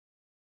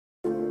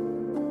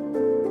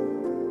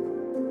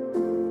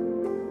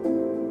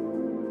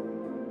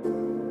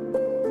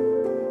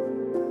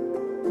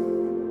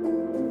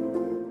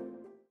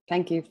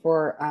Thank you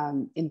for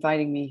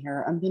inviting me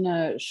here. I'm going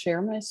to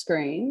share my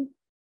screen.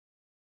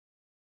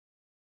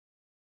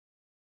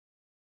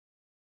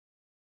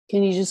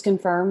 Can you just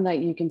confirm that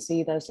you can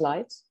see those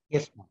slides?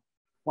 Yes, ma'am.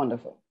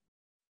 Wonderful.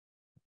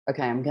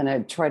 Okay, I'm going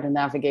to try to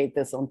navigate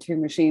this on two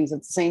machines at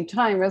the same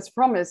time as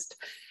promised.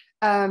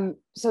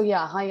 So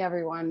yeah, hi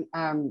everyone.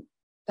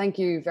 Thank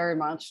you very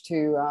much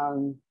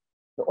to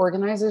the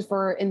organizers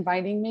for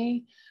inviting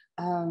me.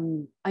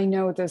 I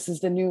know this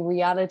is the new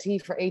reality.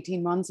 For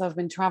 18 months, I've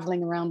been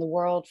traveling around the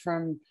world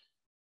from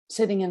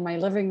sitting in my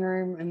living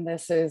room, and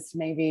this is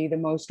maybe the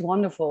most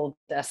wonderful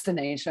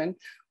destination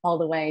all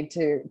the way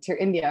to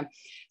India.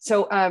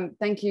 So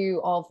thank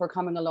you all for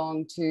coming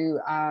along to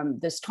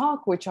this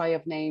talk, which I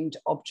have named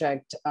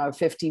Object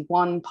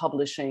 51,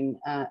 Publishing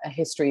a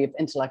History of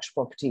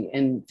Intellectual Property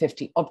in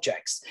 50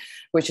 Objects,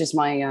 which is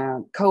my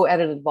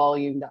co-edited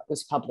volume that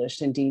was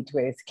published indeed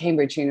with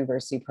Cambridge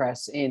University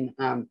Press in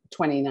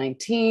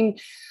 2019.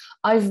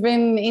 I've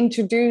been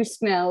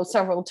introduced now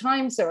several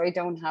times, so I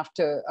don't have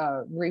to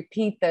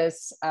repeat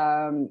this,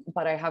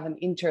 but I have an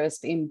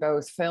interest in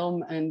both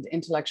film and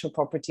intellectual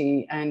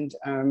property, and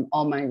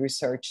all my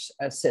research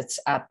sits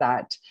at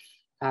that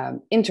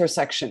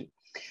intersection.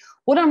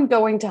 What I'm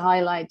going to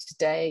highlight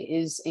today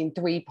is in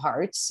three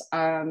parts: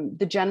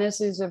 the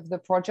genesis of the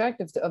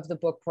project, of the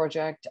book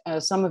project,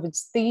 some of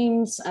its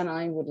themes, and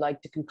I would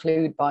like to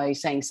conclude by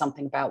saying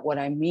something about what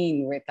I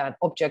mean with that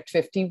Object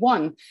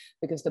 51,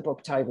 because the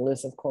book title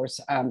is, of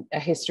course, A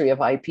History of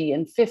IP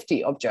in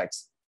 50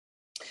 Objects.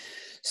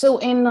 So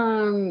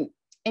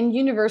in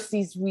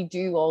universities, we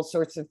do all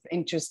sorts of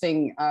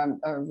interesting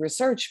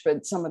research,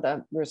 but some of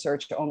that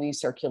research only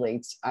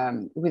circulates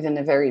within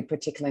a very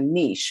particular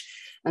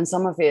niche. And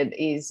some of it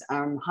is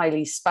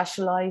highly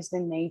specialized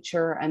in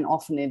nature, and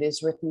often it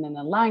is written in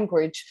a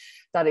language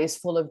that is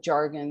full of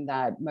jargon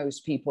that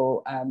most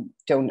people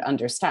don't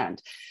understand.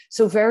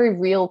 So very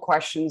real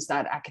questions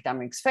that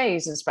academics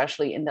face,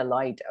 especially in the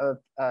light of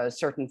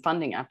certain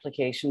funding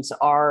applications,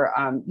 are,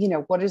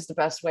 what is the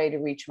best way to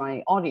reach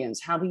my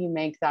audience? How do you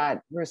make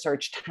that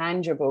research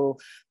tangible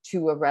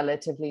to a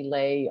relatively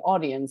lay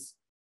audience?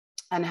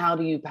 And how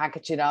do you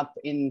package it up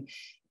in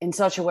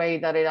such a way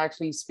that it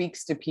actually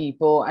speaks to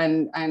people,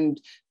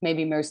 and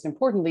maybe most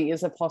importantly,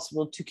 is it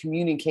possible to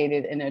communicate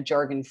it in a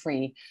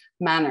jargon-free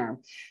manner?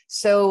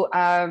 So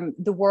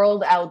the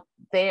world out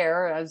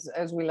there,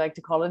 as we like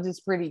to call it,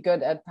 is pretty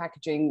good at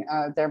packaging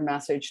their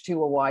message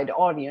to a wide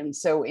audience.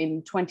 So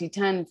in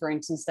 2010, for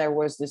instance, there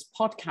was this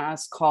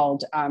podcast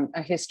called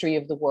A History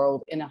of the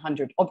World in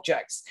 100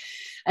 Objects.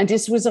 And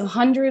this was a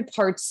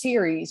 100-part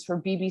series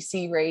for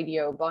BBC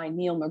Radio by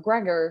Neil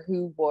MacGregor,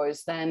 who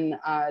was then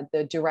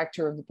the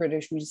director of the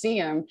British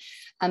Museum.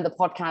 And the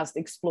podcast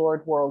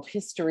explored world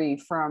history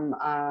from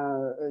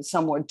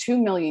somewhat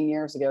 2 million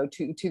years ago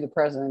to the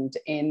present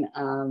in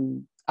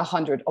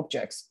 100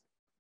 objects.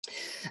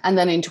 And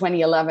then in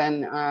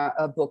 2011,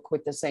 a book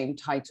with the same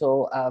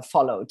title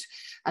followed.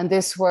 And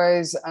this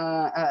was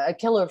a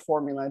killer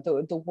formula.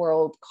 The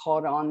world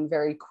caught on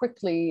very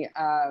quickly,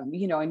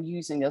 and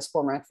using this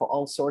format for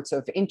all sorts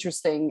of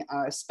interesting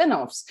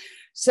spin-offs.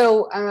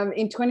 So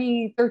in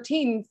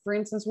 2013, for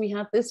instance, we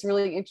had this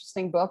really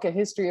interesting book, A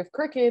History of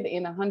Cricket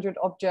in 100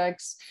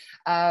 Objects.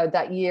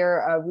 That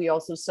year, we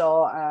also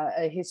saw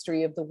A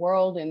History of the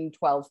World in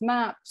 12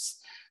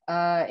 Maps.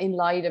 In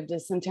light of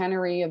the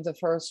centenary of the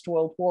First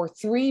World War,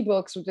 3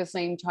 books with the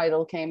same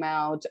title came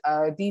out.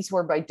 These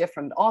were by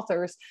different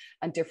authors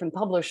and different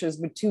publishers,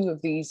 but 2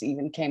 of these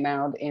even came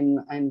out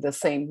in the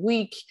same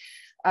week.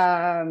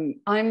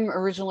 I'm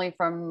originally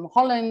from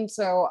Holland,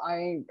 so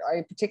I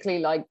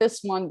particularly like this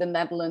one, The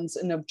Netherlands,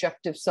 An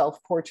Objective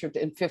Self-Portrait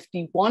in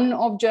 51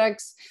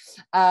 Objects.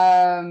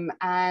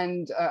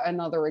 And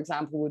another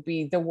example would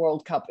be The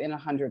World Cup in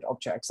 100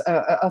 Objects,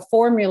 a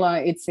formula,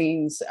 it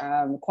seems,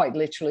 quite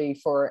literally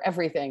for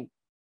everything.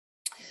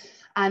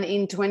 And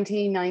in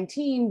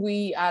 2019,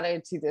 we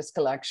added to this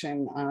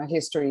collection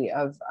history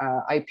of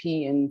IP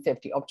in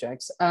 50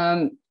 objects.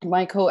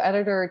 My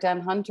co-editor,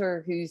 Dan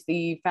Hunter, who's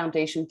the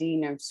Foundation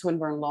Dean of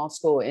Swinburne Law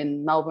School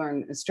in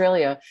Melbourne,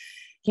 Australia,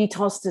 he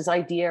tossed his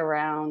idea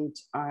around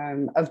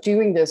of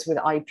doing this with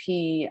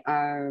IP,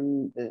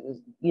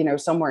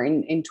 somewhere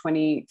in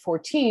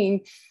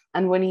 2014.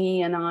 And when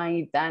he and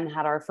I then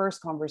had our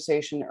first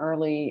conversation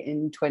early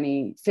in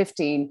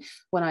 2015,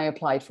 when I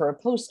applied for a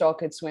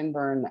postdoc at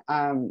Swinburne,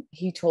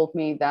 he told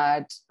me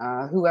that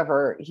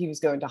whoever he was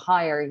going to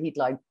hire, he'd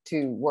like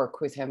to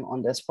work with him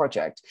on this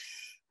project.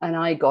 And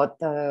I got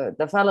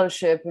the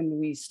fellowship, and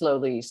we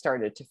slowly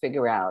started to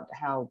figure out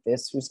how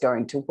this was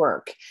going to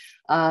work.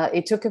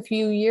 It took a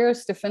few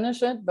years to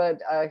finish it,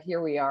 but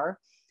here we are.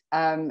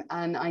 And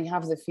I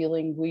have the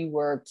feeling we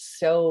worked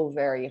so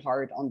very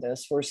hard on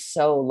this for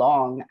so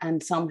long.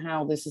 And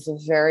somehow this is a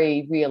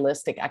very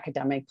realistic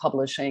academic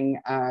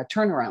publishing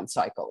turnaround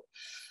cycle,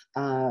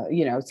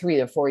 3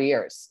 to 4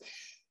 years.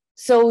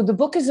 So the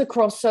book is a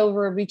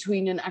crossover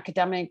between an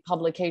academic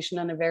publication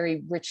and a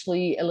very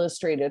richly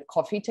illustrated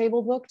coffee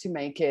table book to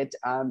make it,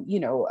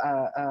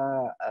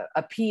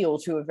 appeal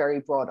to a very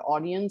broad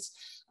audience.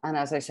 And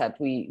as I said,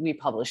 we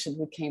published it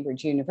with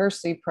Cambridge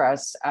University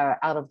Press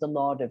out of the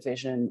law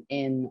division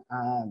in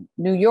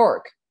New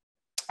York.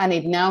 And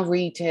it now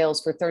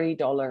retails for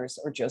 $30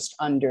 or just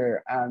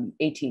under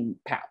 18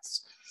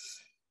 pounds.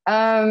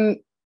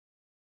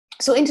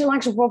 So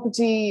intellectual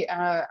property,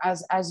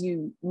 as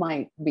you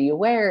might be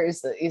aware,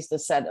 is the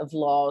set of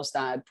laws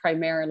that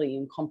primarily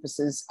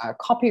encompasses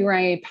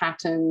copyright,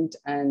 patent,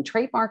 and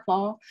trademark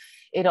law.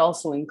 It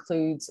also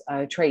includes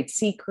trade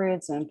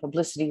secrets and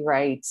publicity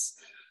rights.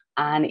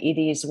 And it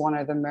is one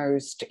of the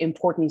most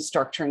important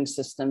structuring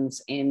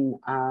systems in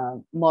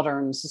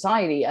modern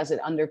society, as it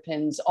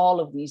underpins all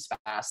of these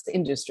vast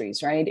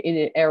industries, right?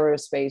 In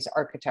aerospace,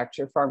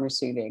 architecture,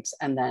 pharmaceutics,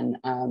 and then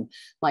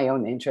my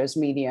own interest,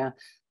 media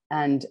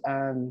and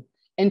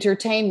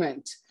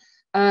entertainment.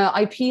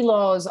 IP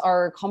laws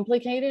are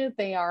complicated,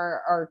 they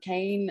are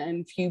arcane,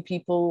 and few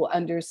people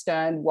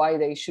understand why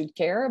they should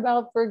care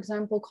about, for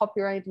example,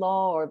 copyright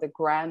law or the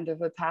grant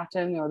of a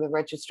patent or the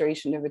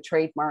registration of a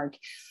trademark.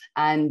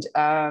 And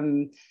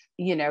the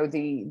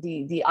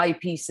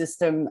IP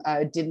system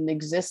didn't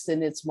exist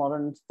in its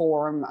modern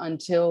form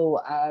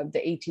until the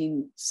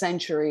 18th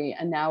century,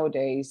 and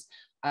nowadays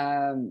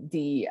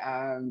the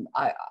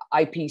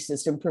IP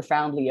system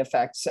profoundly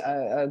affects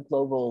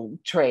global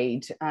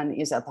trade and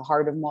is at the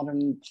heart of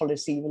modern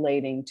policy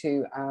relating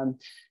to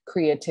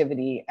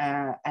creativity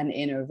and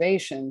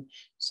innovation.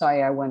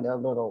 Sorry, I went a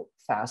little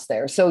fast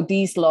there. So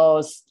these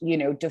laws,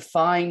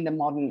 define the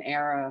modern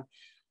era,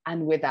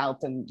 and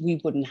without them, we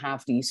wouldn't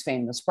have these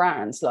famous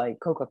brands like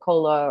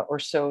Coca-Cola or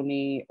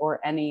Sony or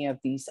any of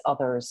these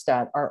others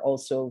that are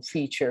also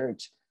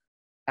featured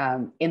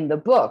in the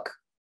book.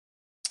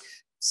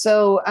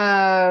 So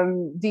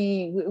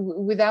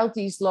without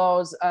these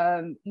laws,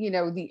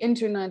 the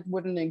internet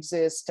wouldn't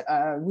exist.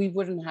 We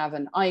wouldn't have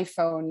an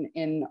iPhone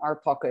in our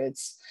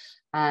pockets.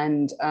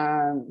 And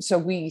so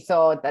we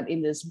thought that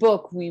in this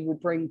book, we would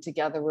bring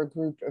together a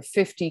group of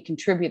 50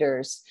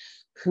 contributors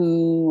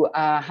who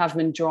have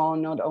been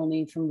drawn not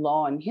only from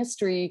law and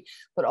history,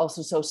 but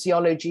also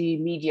sociology,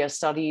 media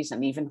studies,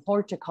 and even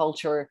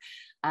horticulture.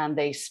 And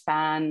they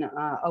span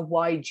a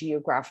wide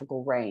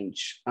geographical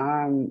range.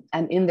 And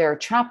in their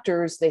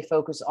chapters, they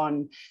focus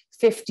on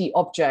 50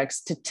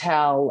 objects to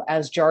tell,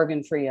 as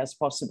jargon-free as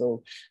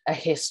possible, a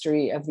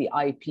history of the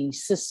IP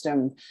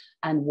system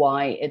and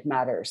why it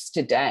matters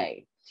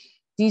today.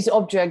 These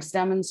objects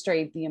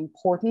demonstrate the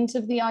importance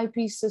of the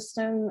IP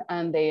system,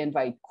 and they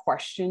invite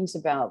questions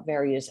about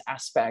various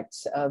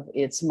aspects of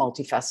its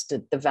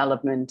multifaceted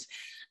development.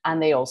 And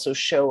they also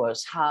show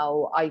us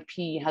how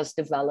IP has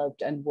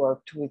developed and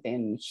worked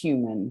within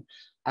human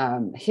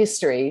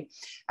history,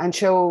 and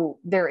show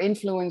their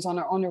influence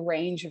on a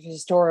range of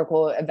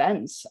historical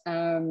events.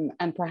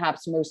 And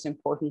perhaps most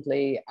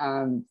importantly,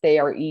 they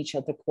are each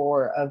at the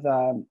core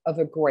of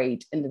a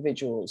great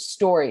individual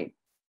story.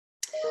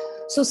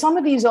 So some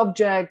of these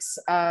objects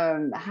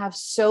have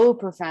so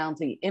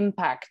profoundly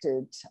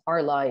impacted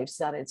our lives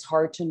that it's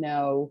hard to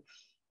know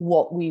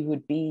what we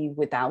would be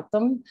without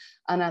them.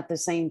 And at the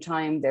same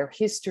time, their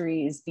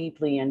history is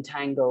deeply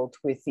entangled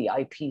with the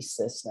IP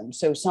system.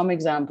 So some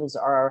examples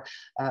are,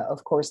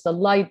 of course, the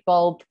light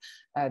bulb,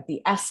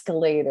 the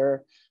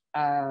escalator,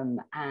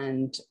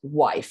 and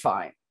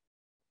Wi-Fi.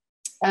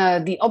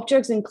 The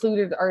objects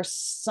included are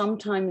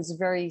sometimes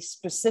very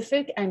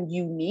specific and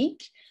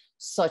unique,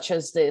 such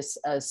as this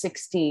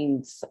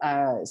 16th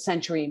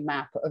century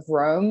map of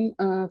Rome,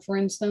 for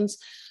instance,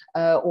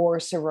 or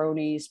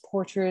Cerrone's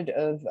portrait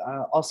of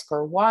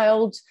Oscar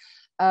Wilde.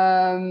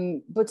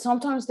 But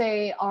sometimes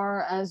they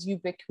are as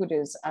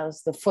ubiquitous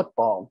as the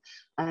football.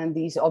 And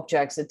these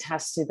objects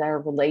attest to their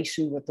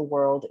relation with the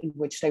world in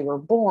which they were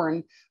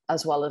born,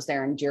 as well as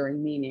their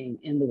enduring meaning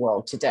in the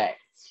world today.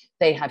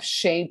 They have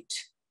shaped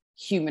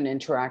human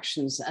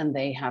interactions, and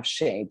they have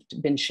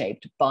been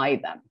shaped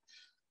by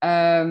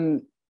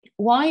them.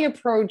 Why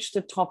approach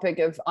the topic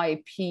of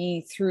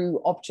IP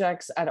through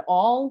objects at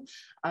all?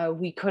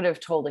 We could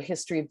have told the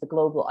history of the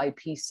global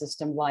IP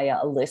system via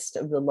a list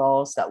of the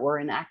laws that were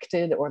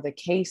enacted or the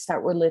case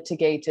that were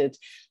litigated,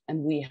 and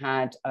we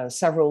had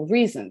several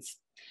reasons.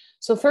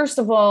 So first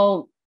of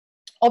all,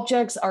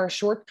 objects are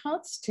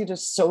shortcuts to the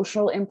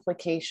social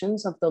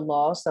implications of the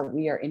laws that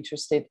we are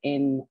interested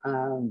in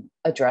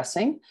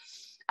addressing.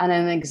 And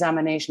an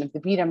examination of the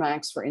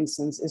Betamax, for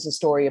instance, is a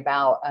story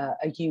about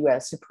a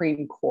US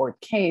Supreme Court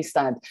case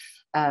that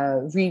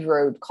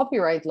rewrote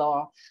copyright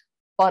law,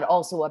 but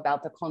also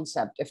about the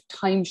concept of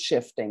time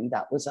shifting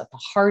that was at the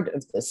heart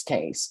of this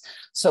case.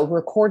 So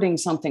recording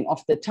something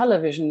off the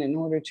television in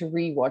order to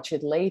rewatch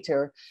it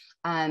later.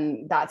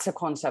 And that's a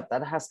concept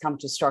that has come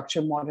to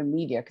structure modern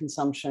media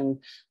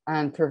consumption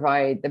and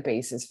provide the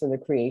basis for the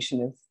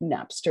creation of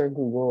Napster,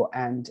 Google,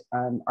 and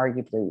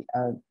arguably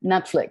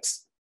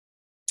Netflix.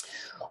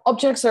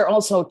 Objects are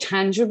also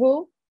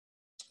tangible,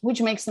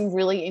 which makes them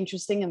really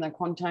interesting in the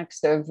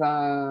context of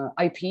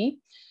IP.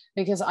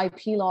 because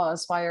IP law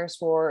aspires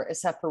for a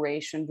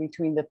separation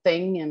between the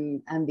thing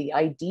and the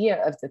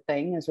idea of the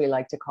thing, as we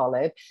like to call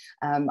it.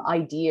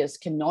 Ideas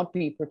cannot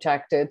be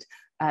protected.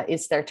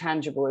 It's their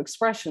tangible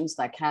expressions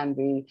that can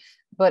be.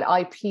 But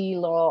IP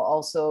law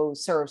also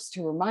serves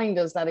to remind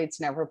us that it's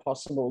never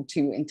possible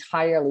to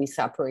entirely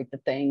separate the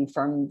thing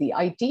from the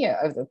idea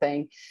of the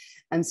thing.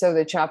 And so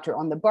the chapter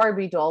on the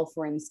Barbie doll,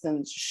 for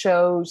instance,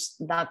 shows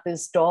that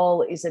this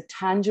doll is a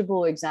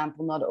tangible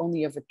example, not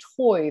only of a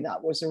toy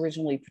that was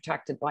originally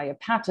protected by a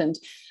patent,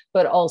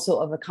 but also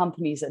of a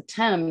company's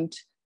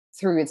attempt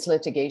through its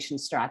litigation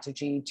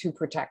strategy to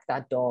protect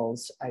that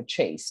doll's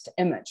chaste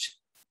image.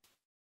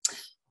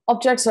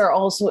 Objects are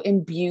also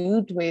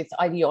imbued with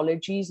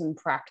ideologies and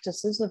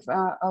practices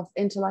of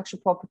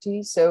intellectual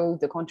property. So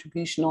the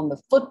contribution on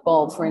the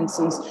football, for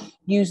instance,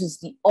 uses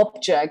the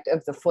object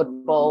of the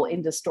football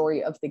in the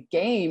story of the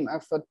game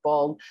of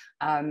football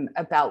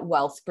about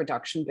wealth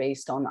production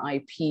based on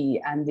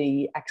IP and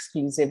the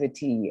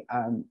exclusivity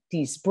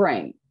these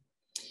bring.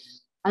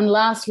 And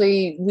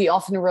lastly, we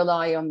often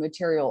rely on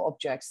material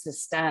objects to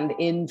stand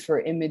in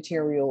for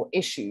immaterial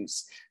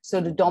issues.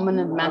 So the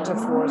dominant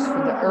metaphors for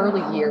the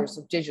early years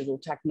of digital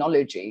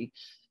technology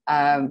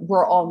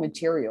were all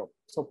material.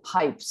 So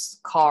pipes,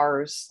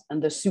 cars,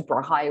 and the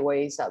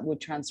superhighways that would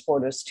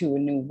transport us to a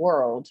new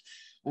world.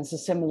 And so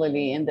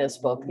similarly in this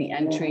book, the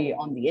entry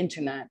on the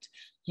internet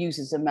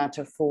uses a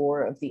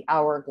metaphor of the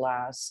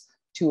hourglass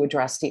to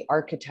address the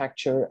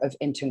architecture of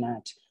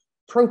internet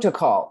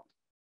protocol.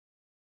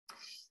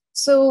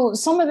 So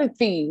some of the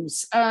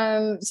themes,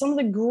 some of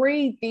the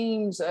great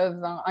themes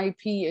of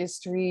IP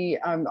history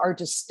are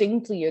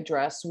distinctly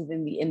addressed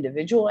within the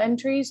individual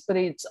entries, but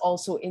it's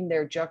also in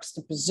their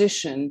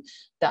juxtaposition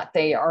that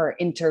they are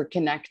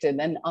interconnected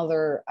and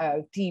other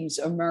themes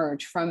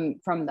emerge from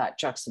that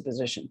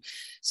juxtaposition.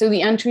 So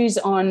the entries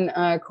on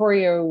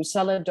Corio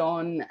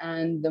Celadon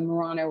and the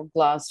Murano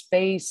glass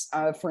vase,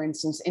 for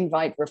instance,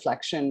 invite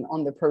reflection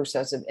on the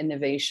process of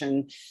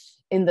innovation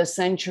in the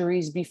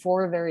centuries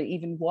before there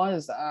even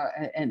was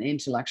an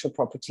intellectual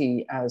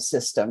property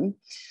system.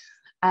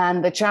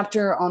 And the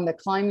chapter on the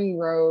climbing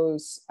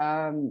rose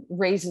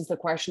raises the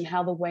question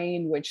how the way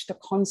in which the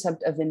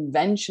concept of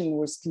invention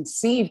was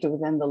conceived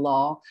within the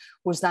law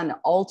was then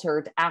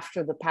altered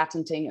after the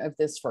patenting of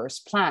this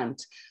first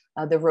plant,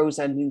 the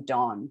Rosa New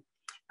Dawn.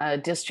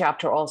 This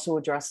chapter also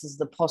addresses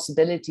the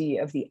possibility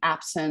of the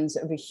absence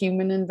of a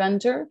human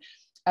inventor,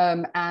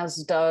 as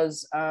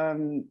does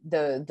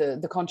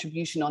the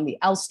contribution on the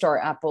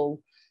Elstar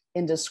apple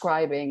in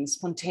describing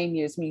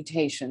spontaneous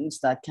mutations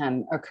that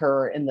can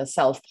occur in the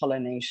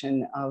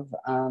self-pollination of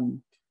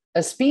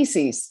a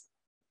species.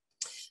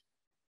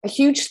 A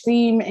huge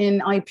theme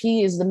in IP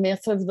is the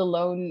myth of the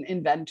lone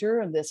inventor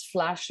and this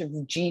flash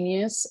of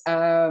genius.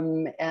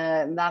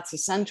 And that's a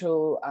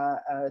central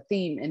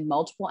theme in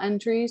multiple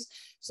entries.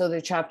 So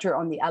the chapter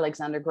on the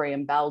Alexander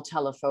Graham Bell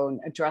telephone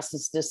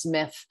addresses this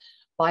myth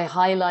by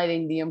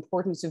highlighting the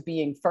importance of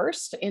being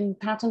first in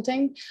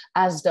patenting,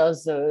 as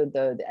does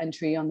the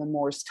entry on the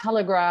Morse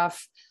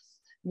telegraph.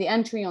 The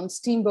entry on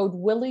Steamboat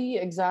Willie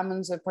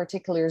examines a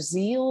particular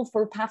zeal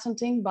for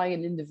patenting by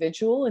an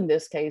individual, in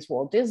this case,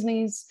 Walt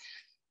Disney's,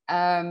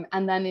 and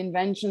then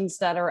inventions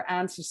that are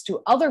answers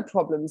to other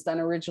problems than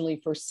originally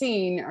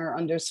foreseen are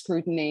under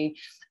scrutiny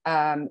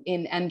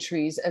in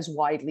entries as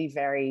widely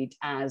varied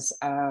as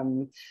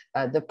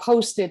the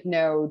Post-it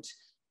note,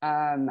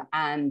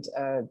 and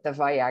the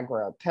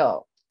Viagra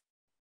pill.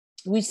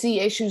 We see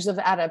issues of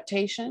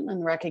adaptation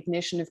and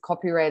recognition of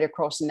copyright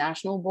across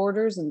national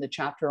borders in the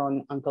chapter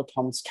on Uncle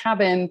Tom's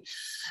Cabin,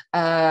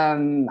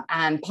 and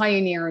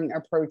pioneering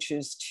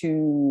approaches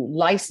to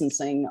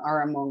licensing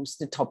are amongst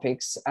the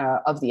topics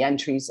of the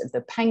entries of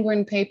the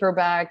Penguin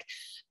paperback,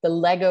 the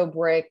Lego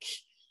brick,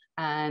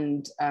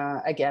 and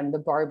again, the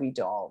Barbie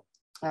doll.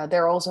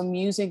 There are also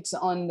musics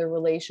on the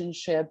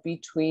relationship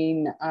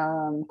between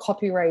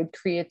copyright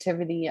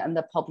creativity and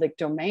the public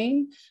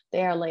domain.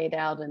 They are laid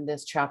out in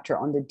this chapter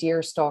on the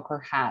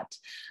deerstalker hat,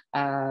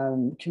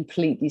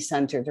 completely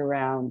centered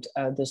around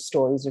the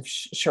stories of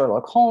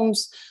Sherlock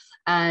Holmes,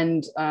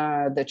 and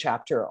the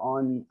chapter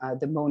on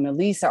the Mona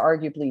Lisa,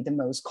 arguably the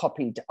most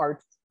copied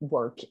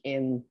artwork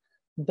in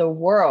the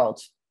world.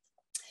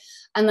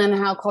 And then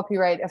how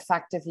copyright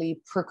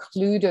effectively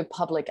precluded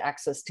public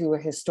access to a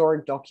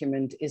historic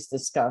document is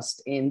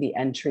discussed in the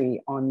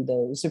entry on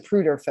the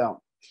Zapruder film.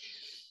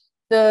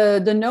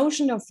 The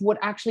notion of what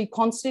actually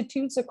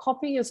constitutes a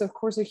copy is, of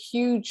course, a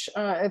huge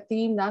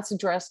theme that's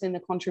addressed in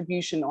the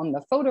contribution on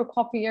the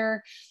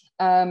photocopier,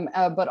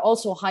 but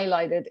also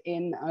highlighted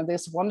in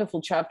this wonderful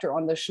chapter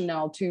on the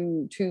Chanel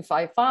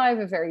 255,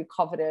 a very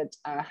coveted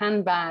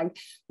handbag,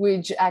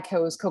 which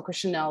echoes Coco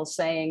Chanel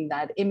saying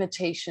that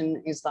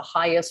imitation is the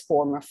highest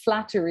form of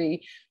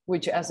flattery,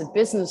 which as a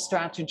business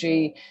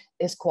strategy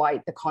is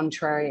quite the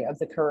contrary of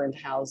the current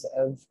house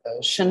of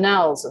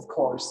Chanel's, of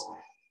course.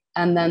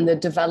 And then the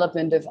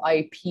development of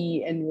IP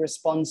in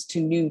response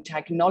to new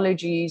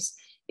technologies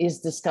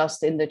is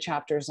discussed in the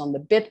chapters on the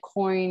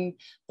Bitcoin,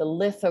 the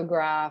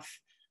lithograph,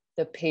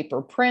 the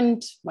paper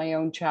print, my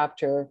own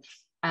chapter,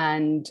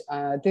 and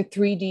the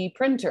 3D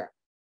printer.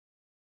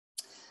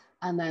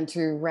 And then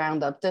to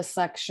round up this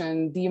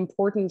section, the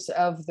importance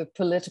of the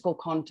political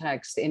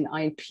context in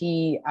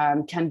IP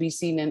can be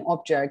seen in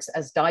objects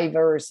as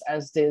diverse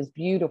as this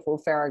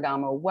beautiful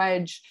Ferragamo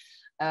wedge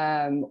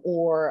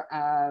or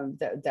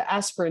the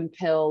aspirin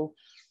pill.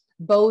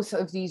 Both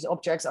of these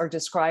objects are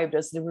described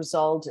as the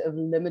result of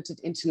limited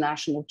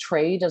international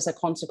trade as a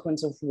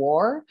consequence of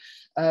war.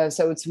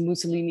 So it's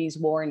Mussolini's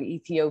war in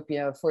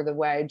Ethiopia for the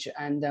wedge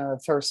and the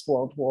First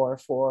World War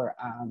for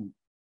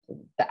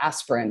the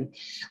aspirin.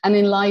 And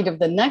in light of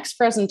the next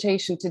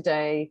presentation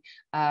today,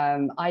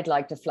 I'd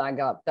like to flag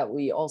up that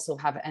we also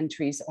have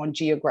entries on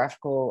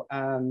geographical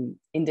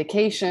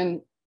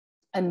indication,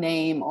 a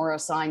name or a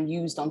sign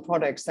used on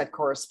products that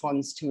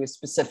corresponds to a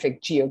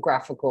specific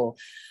geographical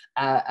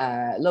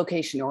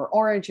location or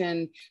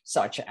origin,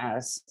 such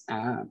as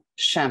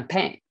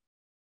champagne.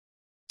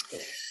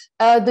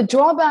 The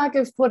drawback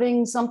of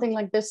putting something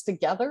like this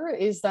together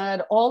is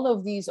that all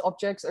of these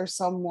objects are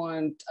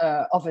somewhat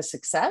of a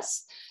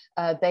success.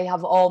 They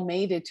have all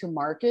made it to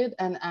market,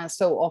 and as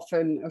so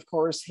often, of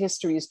course,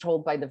 history is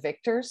told by the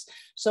victors.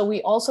 So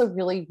we also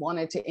really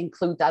wanted to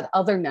include that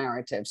other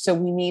narrative. So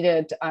we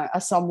needed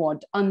a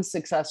somewhat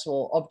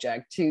unsuccessful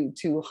object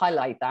to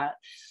highlight that.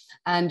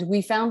 And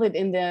we found it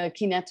in the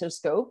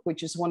kinetoscope,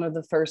 which is one of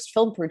the first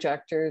film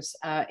projectors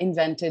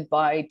invented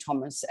by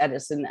Thomas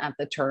Edison at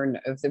the turn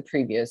of the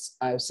previous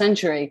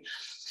century.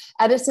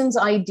 Edison's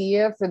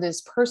idea for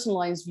this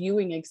personalized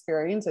viewing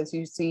experience, as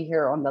you see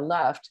here on the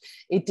left,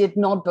 it did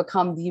not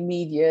become the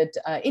immediate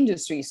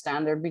industry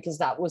standard, because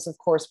that was, of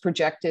course,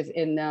 projection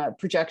in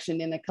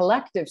a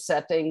collective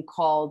setting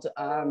called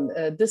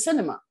the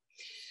cinema.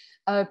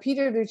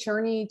 Peter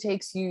DeCherney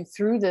takes you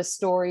through this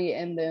story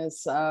in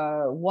this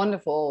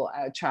wonderful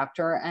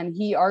chapter, and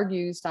he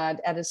argues that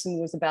Edison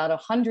was about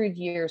 100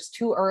 years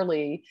too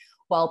early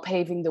while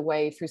paving the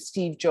way for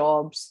Steve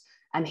Jobs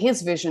and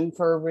his vision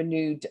for a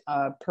renewed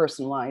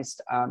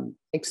personalized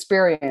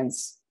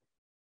experience.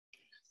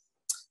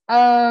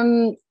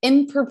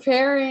 In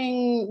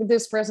preparing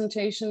this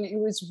presentation, it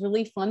was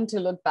really fun to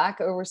look back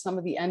over some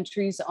of the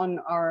entries on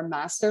our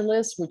master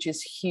list, which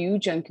is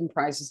huge and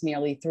comprises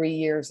nearly 3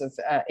 years of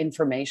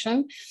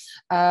information.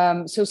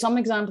 So some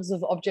examples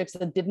of objects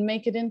that didn't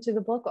make it into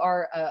the book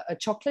are a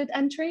chocolate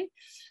entry,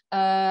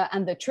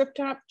 and the Trip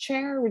Tap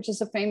chair, which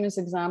is a famous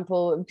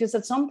example, because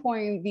at some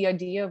point the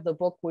idea of the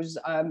book was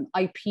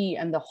IP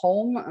and the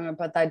home,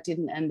 but that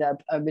didn't end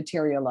up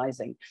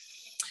materializing.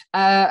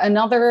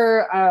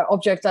 Another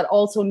object that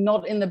also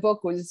not in the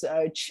book was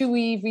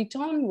Chewy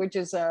Vuitton, which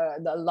is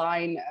the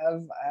line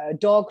of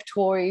dog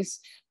toys,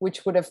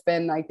 which would have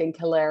been, I think,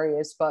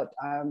 hilarious. But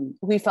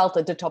we felt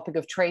that the topic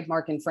of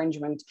trademark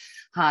infringement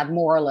had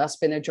more or less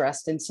been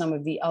addressed in some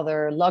of the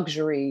other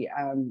luxury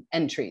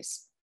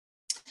entries.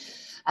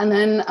 And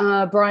then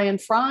Brian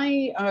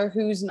Fry,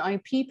 who's an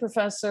IP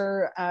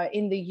professor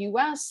in the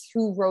US,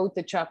 who wrote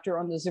the chapter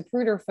on the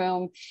Zapruder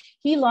film,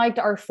 he liked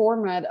our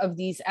format of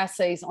these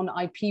essays on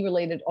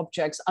IP-related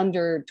objects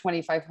under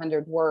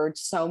 2,500 words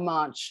so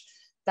much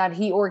that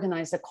he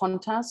organized a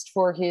contest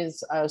for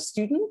his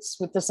students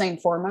with the same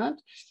format.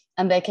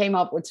 And they came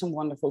up with some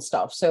wonderful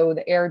stuff. So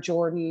the Air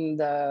Jordan,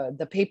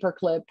 the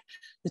paperclip,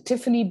 the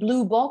Tiffany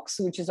blue box,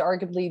 which is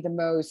arguably the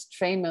most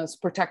famous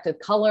protected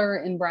color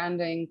in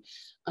branding,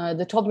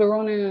 the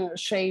Toblerone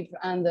shape,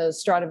 and the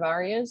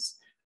Stradivarius.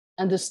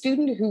 And the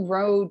student who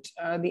wrote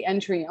the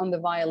entry on the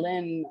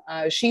violin,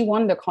 she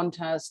won the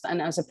contest.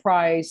 And as a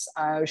prize,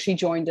 she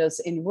joined us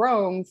in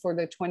Rome for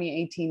the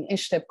 2018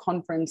 ISHTIP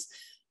conference,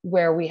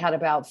 where we had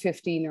about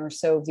 15 or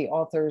so of the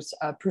authors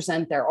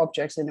present their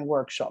objects in a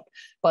workshop.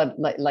 But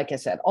like I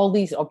said, all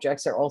these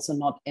objects are also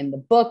not in the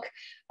book.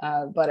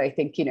 But I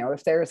think, you know,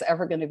 if there's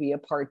ever going to be a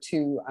part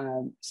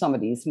 2, some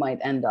of these might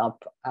end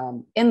up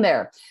in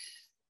there.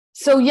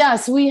 So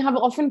yes, we have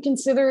often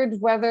considered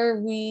whether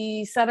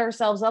we set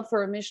ourselves up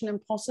for a mission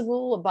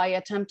impossible by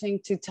attempting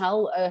to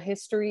tell a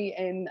history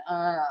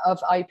of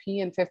IP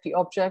in 50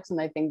 objects. And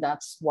I think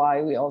that's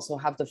why we also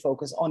have the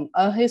focus on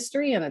a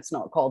history, and it's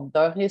not called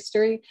the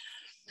history.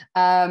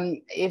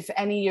 If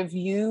any of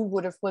you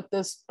would have put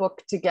this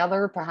book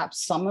together,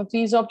 perhaps some of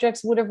these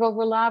objects would have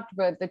overlapped,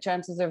 but the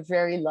chances are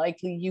very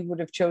likely you would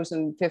have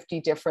chosen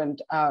 50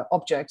 different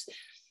objects.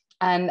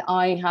 And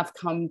I have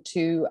come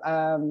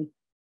to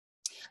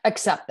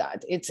accept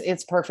that.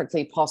 It's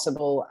perfectly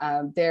possible.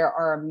 There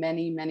are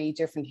many, many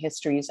different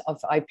histories of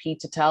IP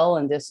to tell,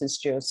 and this is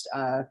just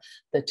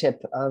the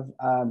tip of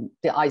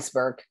the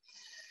iceberg.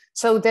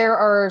 So there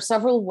are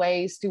several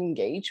ways to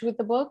engage with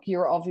the book.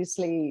 You're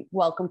obviously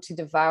welcome to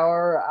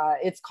devour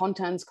its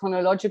contents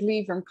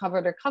chronologically from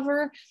cover to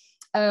cover.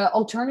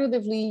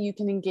 Alternatively, you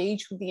can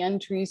engage with the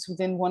entries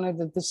within one of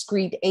the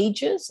discrete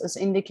ages, as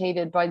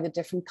indicated by the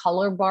different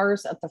color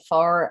bars at the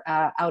far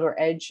outer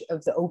edge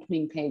of the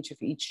opening page of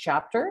each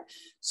chapter.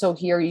 So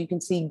here you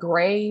can see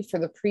gray for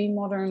the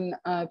pre-modern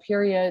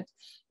period,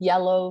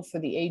 yellow for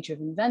the age of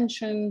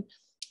invention,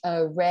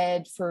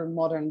 red for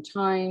modern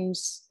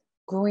times,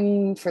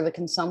 green for the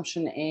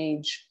consumption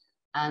age,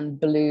 and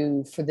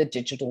blue for the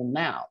digital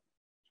now.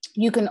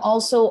 You can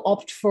also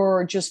opt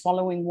for just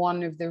following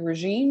one of the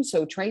regimes.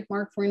 So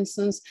trademark, for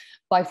instance,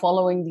 by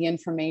following the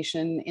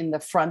information in the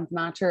front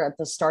matter at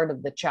the start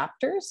of the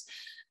chapters.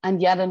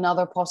 And yet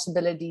another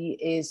possibility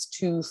is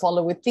to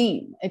follow a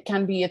theme. It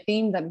can be a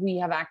theme that we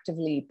have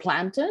actively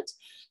planted.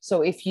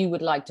 So if you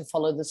would like to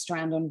follow the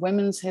strand on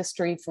women's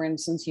history, for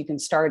instance, you can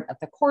start at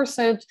the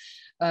corset,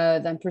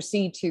 then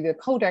proceed to the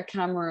Kodak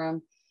camera,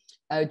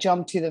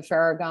 jump to the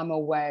Ferragamo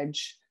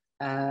wedge,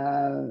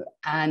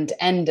 and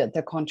end at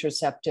the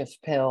contraceptive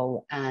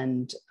pill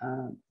and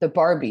the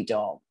Barbie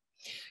doll.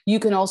 You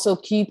can also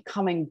keep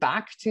coming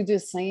back to the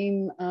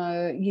same,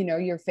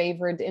 your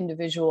favorite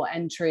individual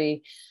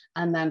entry,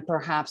 and then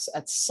perhaps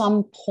at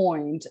some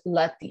point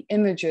let the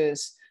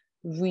images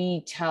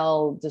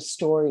retell the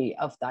story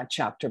of that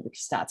chapter,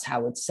 because that's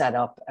how it's set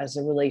up as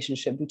a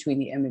relationship between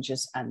the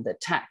images and the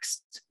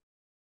text.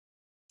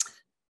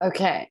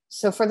 Okay,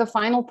 so for the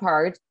final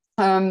part,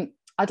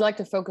 I'd like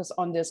to focus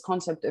on this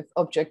concept of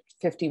Object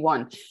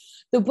 51.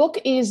 The book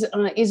is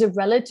a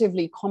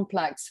relatively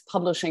complex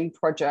publishing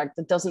project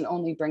that doesn't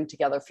only bring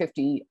together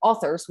 50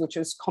 authors, which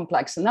is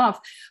complex enough,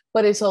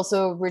 but it's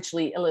also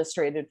richly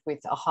illustrated with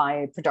a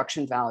high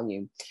production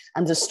value.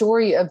 And the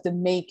story of the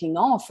making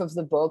of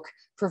the book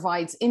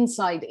provides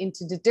insight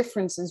into the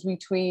differences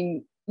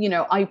between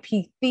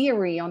IP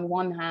theory on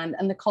one hand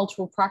and the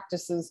cultural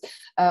practices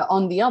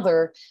on the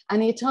other.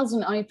 And it tells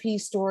an IP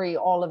story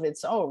all of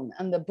its own.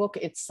 And the book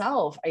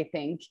itself, I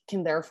think,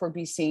 can therefore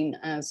be seen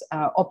as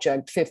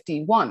Object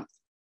 51.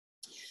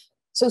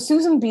 So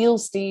Susan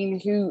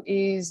Bielstein, who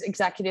is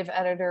executive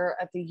editor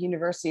at the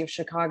University of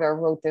Chicago,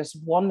 wrote this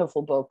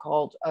wonderful book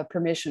called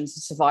Permissions, a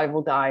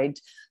Survival Guide,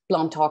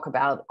 Blunt Talk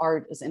About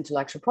Art as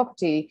Intellectual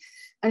Property.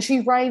 And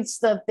she writes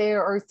that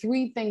there are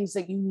 3 things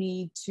that you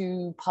need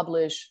to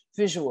publish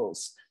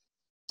visuals.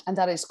 And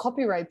that is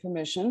copyright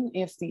permission,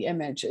 if the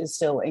image is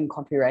still in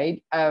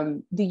copyright,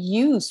 the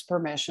use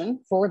permission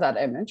for that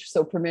image,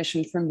 so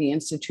permission from the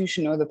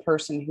institution or the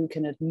person who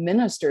can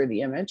administer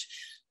the image,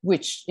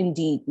 which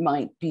indeed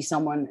might be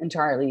someone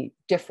entirely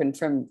different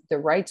from the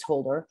rights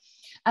holder.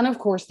 And of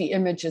course, the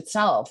image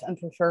itself, and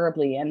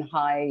preferably in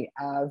high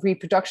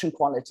reproduction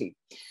quality.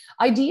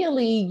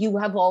 Ideally, you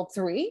have all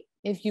 3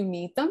 if you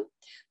need them.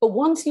 But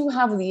once you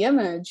have the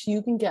image,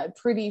 you can get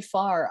pretty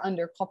far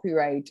under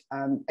copyright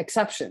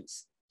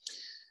exceptions.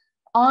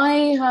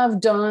 I have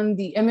done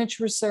the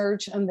image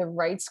research and the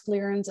rights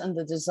clearance and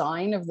the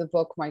design of the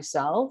book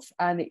myself,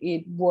 and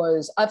it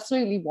was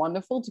absolutely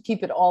wonderful to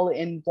keep it all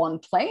in one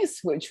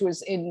place, which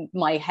was in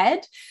my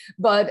head.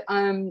 But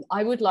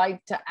I would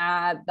like to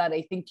add that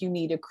I think you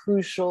need a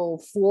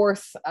crucial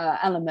 4th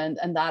element,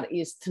 and that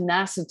is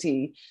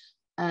tenacity.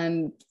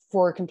 And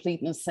for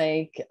completeness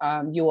sake,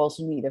 you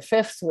also need a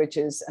 5th, which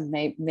is, and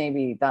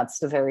maybe that's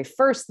the very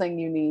first thing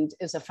you need,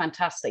 is a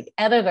fantastic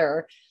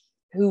editor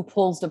who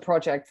pulls the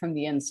project from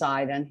the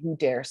inside and who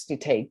dares to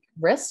take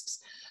risks.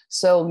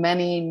 So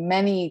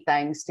many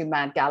thanks to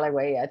Matt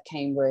Galloway at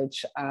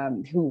Cambridge,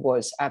 who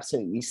was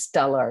absolutely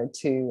stellar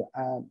to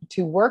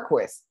work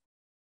with.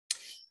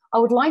 I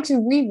would like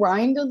to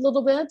rewind a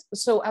little bit.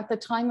 So at the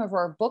time of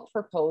our book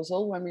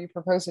proposal, when we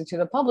proposed it to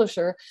the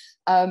publisher,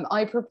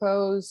 I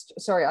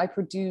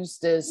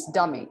produced this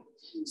dummy.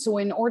 So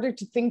in order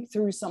to think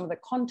through some of the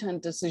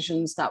content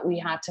decisions that we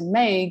had to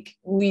make,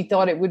 we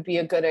thought it would be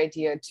a good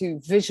idea to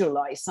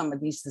visualize some of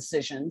these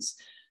decisions.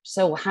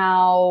 So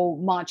how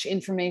much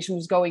information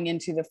was going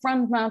into the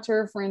front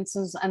matter, for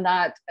instance, and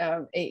that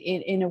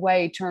in a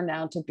way turned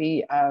out to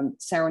be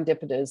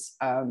serendipitous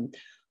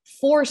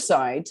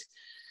foresight.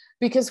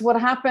 Because what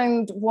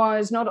happened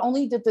was, not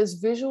only did this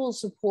visual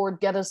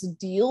support get us a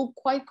deal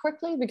quite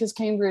quickly, because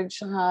Cambridge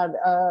had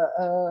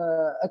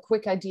a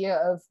quick idea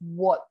of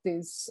what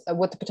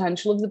the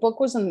potential of the book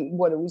was and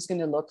what it was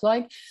going to look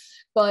like.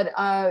 But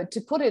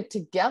to put it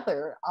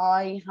together,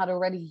 I had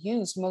already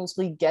used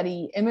mostly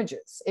Getty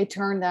images. It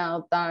turned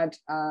out that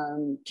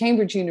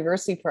Cambridge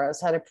University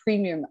Press had a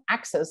premium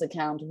access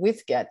account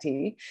with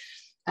Getty,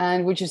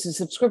 and which is a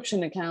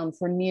subscription account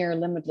for near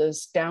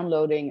limitless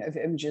downloading of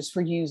images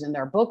for use in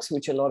their books,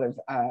 which a lot of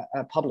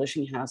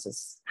publishing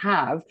houses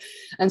have.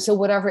 And so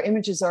whatever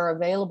images are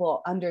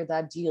available under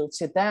that deal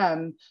to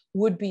them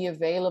would be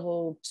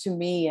available to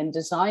me in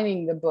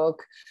designing the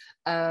book.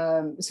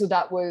 So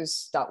that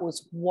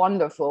was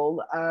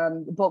wonderful.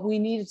 But we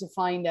needed to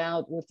find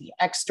out what the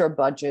extra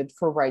budget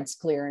for rights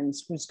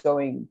clearance was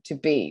going to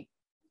be.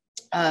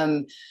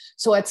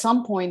 So at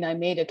some point I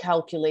made a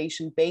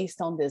calculation based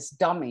on this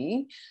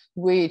dummy,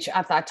 which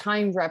at that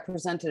time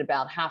represented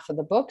about half of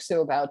the book,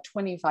 so about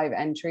 25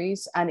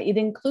 entries, and it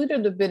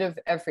included a bit of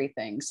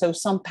everything. So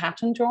some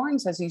pattern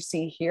drawings, as you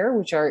see here,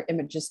 which are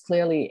images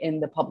clearly in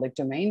the public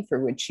domain for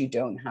which you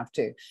don't have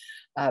to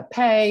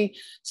pay,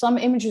 some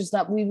images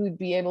that we would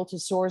be able to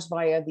source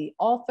via the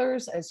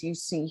authors, as you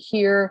see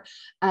here,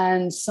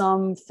 and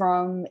some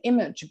from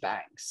image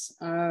banks.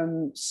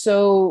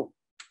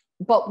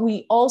 But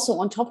we also,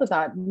 on top of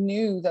that,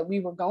 knew that we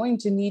were going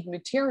to need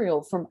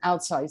material from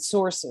outside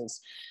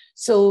sources.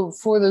 So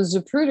for the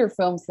Zapruder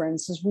film, for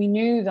instance, we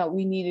knew that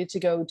we needed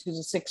to go to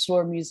the Sixth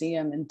Floor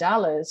Museum in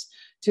Dallas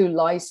to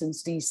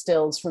license these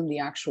stills from the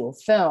actual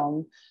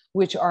film,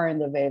 which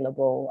aren't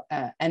available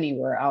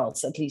anywhere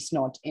else, at least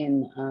not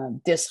in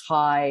this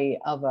high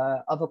of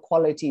a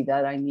quality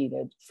that I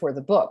needed for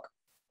the book.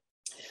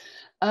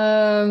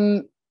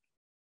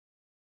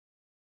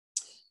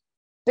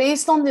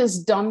 Based on this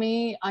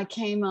dummy, I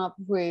came up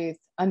with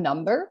a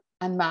number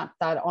and mapped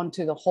that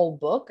onto the whole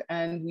book.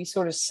 And we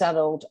sort of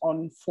settled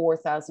on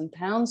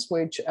 £4,000,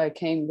 which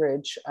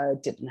Cambridge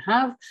didn't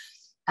have.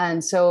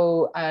 And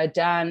so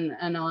Dan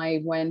and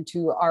I went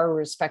to our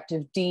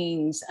respective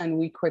deans and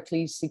we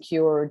quickly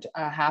secured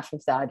half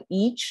of that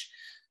each.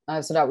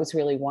 So that was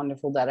really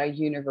wonderful that our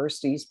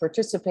universities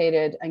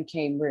participated, and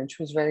Cambridge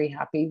was very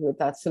happy with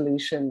that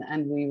solution,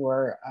 and we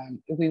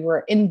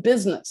were in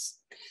business.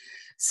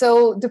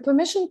 So the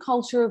permission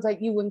culture that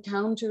you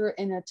encounter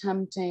in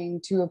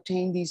attempting to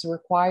obtain these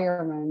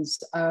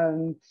requirements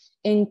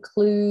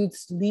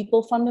includes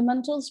legal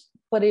fundamentals,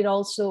 but it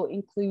also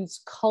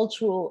includes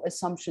cultural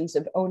assumptions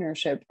of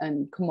ownership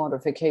and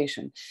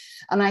commodification.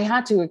 And I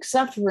had to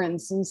accept, for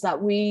instance,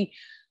 that we,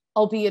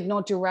 albeit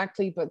not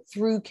directly, but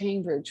through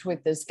Cambridge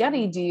with this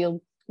Getty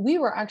deal, we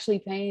were actually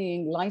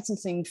paying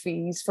licensing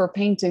fees for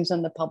paintings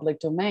in the public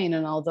domain.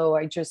 And although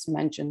I just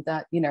mentioned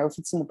that, you know, if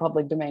it's in the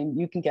public domain,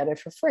 you can get it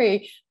for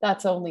free,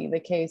 that's only the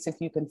case if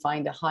you can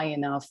find a high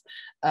enough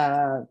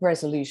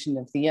resolution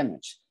of the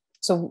image.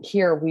 So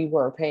here we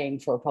were paying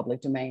for public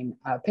domain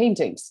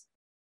paintings.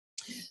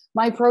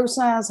 My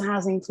process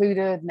has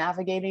included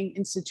navigating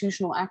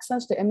institutional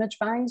access to image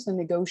banks and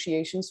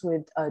negotiations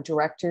with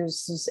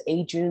directors,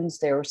 agents,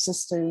 their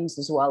assistants,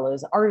 as well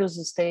as artists'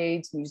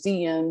 estates,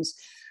 museums,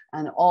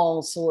 and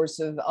all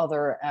sorts of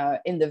other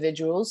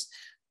individuals.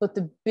 But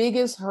the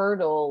biggest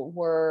hurdle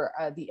were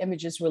the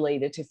images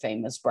related to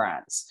famous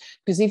brands.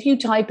 Because if you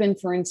type in,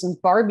 for instance,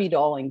 Barbie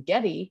doll in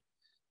Getty,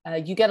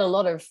 you get a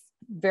lot of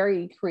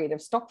very creative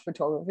stock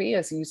photography,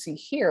 as you see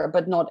here,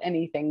 but not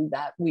anything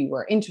that we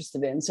were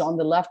interested in. So on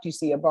the left, you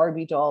see a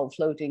Barbie doll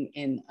floating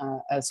in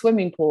a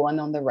swimming pool. And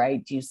on the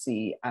right, you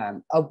see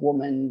a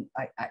woman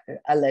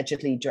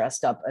allegedly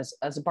dressed up as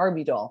a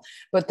Barbie doll.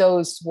 But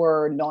those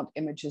were not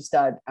images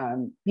that,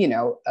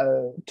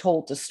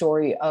 told the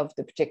story of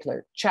the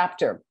particular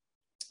chapter.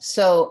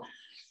 So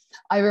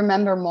I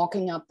remember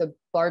mocking up the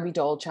Barbie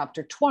doll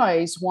chapter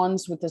twice,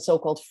 once with the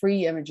so-called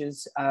free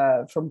images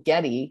from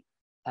Getty.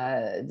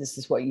 This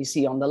is what you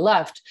see on the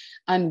left,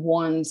 and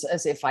once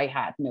as if I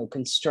had no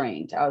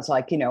constraint. I was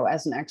like,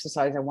 as an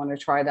exercise, I want to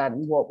try that,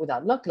 and what would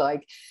that look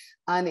like?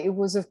 And it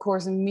was, of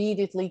course,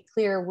 immediately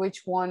clear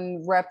which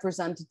one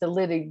represented the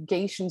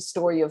litigation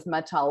story of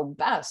Mattel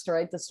best,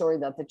 right? The story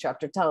that the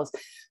chapter tells.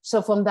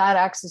 So from that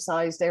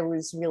exercise, there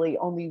was really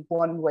only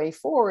one way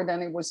forward,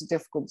 and it was a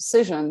difficult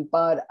decision,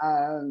 but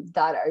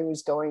that I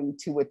was going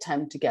to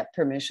attempt to get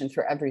permission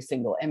for every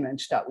single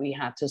image that we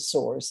had to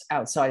source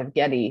outside of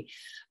Getty,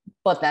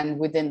 but then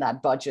within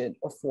that budget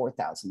of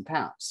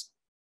 £4,000.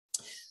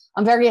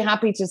 I'm very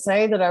happy to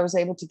say that I was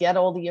able to get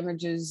all the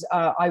images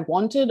I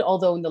wanted,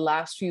 although in the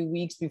last few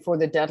weeks before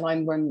the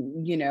deadline, when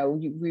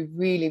we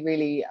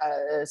really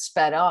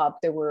sped up,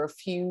 there were a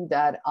few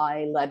that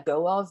I let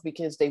go of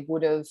because they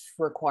would have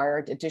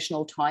required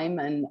additional time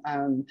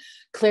and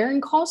clearing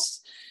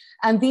costs.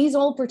 And these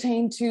all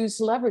pertain to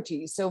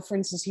celebrities. So for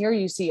instance, here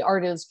you see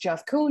artist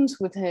Jeff Koons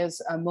with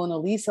his Mona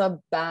Lisa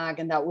bag,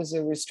 and that was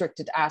a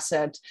restricted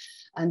asset.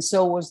 And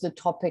so was the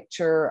top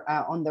picture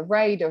on the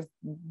right of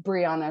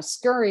Brianna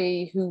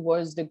Scurry, who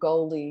was the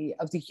goalie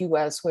of the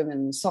US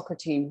women's soccer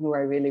team, who I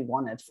really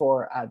wanted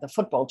for the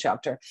football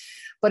chapter.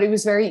 But it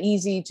was very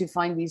easy to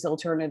find these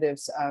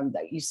alternatives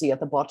that you see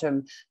at the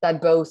bottom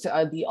that both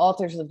the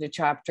authors of the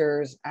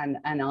chapters and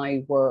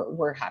I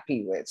were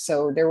happy with.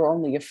 So there were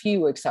only a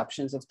few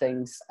exceptions of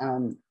things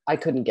I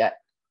couldn't get.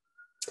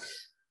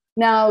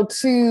 Now,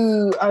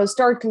 to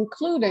start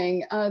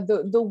concluding,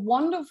 the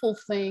wonderful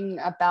thing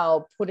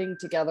about putting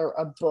together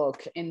a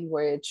book in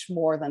which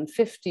more than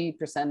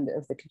 50%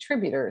 of the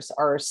contributors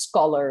are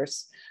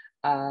scholars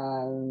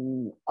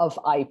of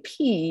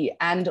IP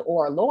and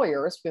or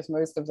lawyers, because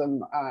most of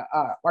them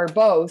are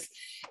both,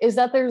 is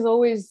that there's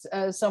always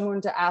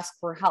someone to ask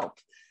for help.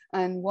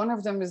 And one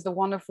of them is the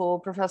wonderful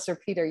Professor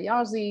Peter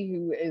Yazzie,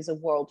 who is a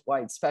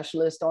worldwide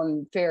specialist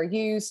on fair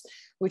use,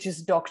 which is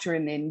a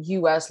doctrine in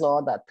US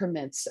law that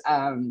permits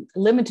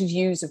limited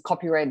use of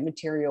copyright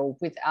material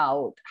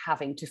without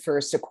having to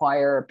first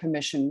acquire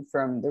permission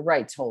from the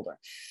rights holder.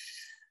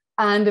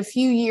 And a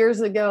few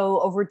years ago,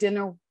 over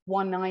dinner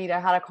one night, I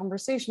had a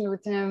conversation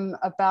with him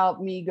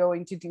about me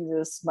going to do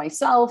this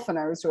myself. And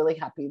I was really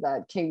happy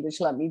that Cambridge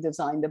let me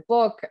design the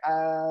book.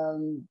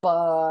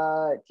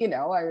 But,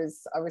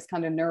 I was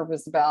kind of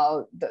nervous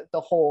about the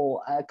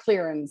whole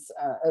clearance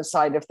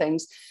side of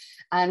things.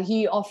 And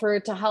he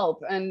offered to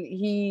help, and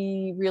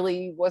he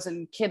really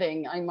wasn't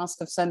kidding. I must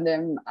have sent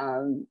him,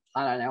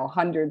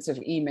 hundreds of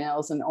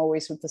emails, and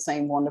always with the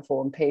same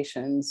wonderful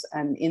impatience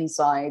and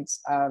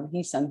insights.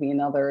 He sent me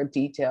another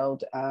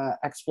detailed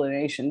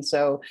explanation.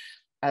 So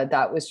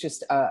that was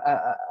just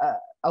a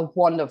a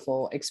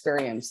wonderful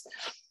experience.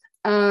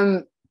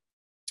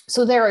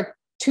 So there are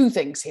two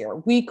things here.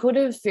 We could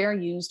have fair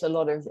used a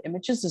lot of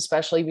images,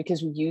 especially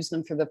because we use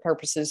them for the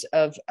purposes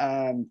of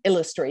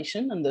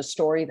illustration and the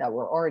story that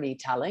we're already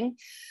telling.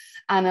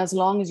 And as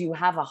long as you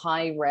have a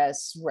high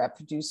res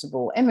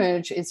reproducible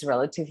image, it's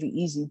relatively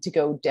easy to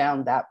go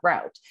down that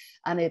route.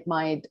 And it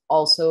might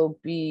also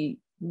be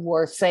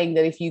worth saying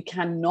that if you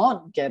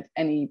cannot get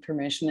any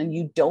permission and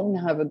you don't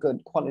have a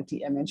good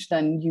quality image,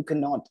 then you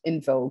cannot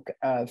invoke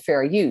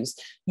fair use.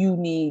 You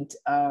need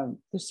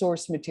the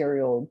source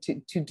material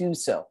to do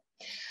so.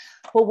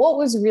 But what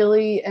was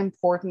really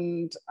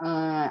important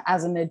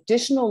as an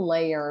additional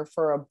layer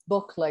for a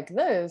book like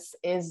this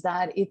is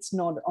that it's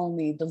not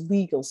only the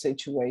legal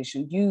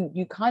situation.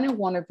 You kind of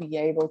want to be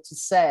able to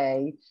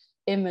say,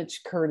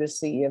 image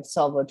courtesy of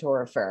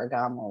Salvatore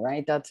Ferragamo,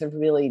 right? That's a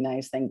really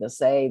nice thing to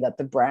say, that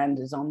the brand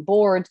is on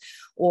board,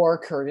 or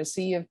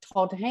courtesy of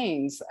Todd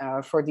Haynes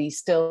for the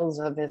stills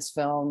of his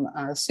film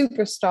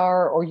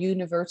Superstar, or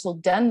Universal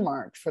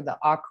Denmark for the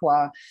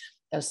Aqua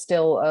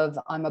still of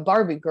I'm a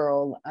Barbie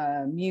Girl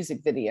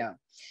music video.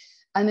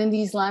 And in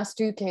these last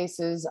two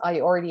cases,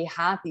 I already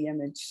had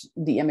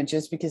the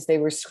images because they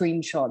were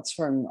screenshots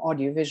from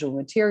audiovisual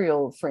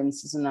material, for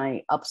instance, and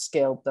I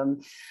upscaled them.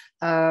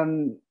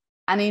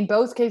 And in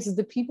both cases,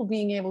 the people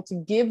being able to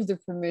give the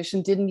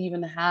permission didn't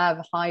even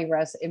have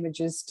high-res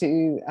images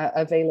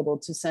available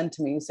to send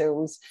to me. So it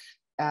was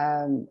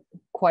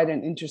quite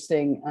an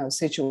interesting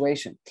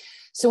situation.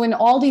 So in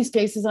all these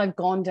cases, I've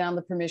gone down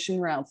the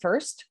permission route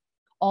first.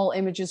 All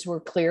images were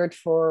cleared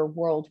for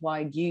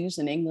worldwide use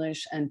in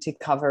English and to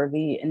cover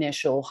the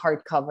initial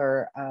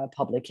hardcover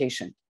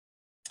publication.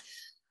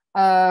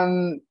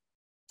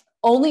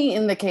 Only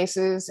in the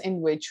cases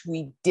in which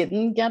we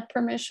didn't get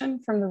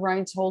permission from the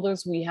rights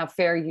holders, we have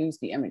fair use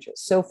the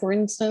images. So for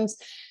instance,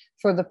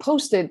 for the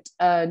Post-it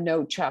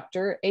note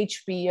chapter,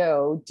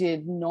 HBO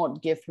did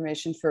not give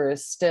permission for a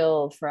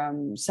still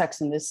from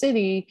Sex and the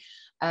City.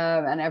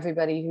 And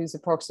everybody who's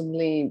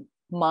approximately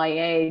my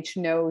age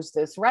knows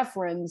this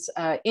reference.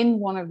 In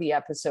one of the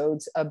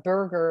episodes, a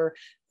burger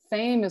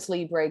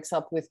famously breaks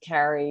up with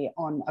Carrie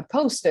on a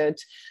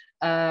Post-it.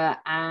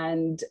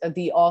 And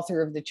the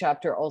author of the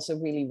chapter also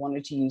really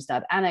wanted to use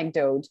that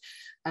anecdote.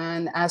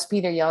 And as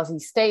Peter Yazzie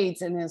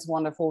states in his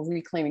wonderful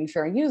Reclaiming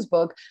Fair Use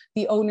book,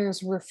 the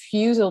owner's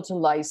refusal to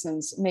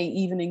license may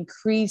even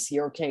increase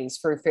your case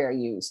for fair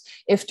use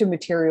if the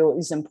material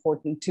is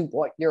important to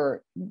what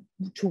you're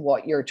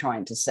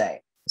trying to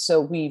say.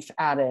 So we've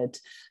added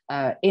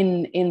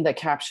in the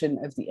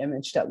caption of the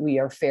image that we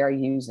are fair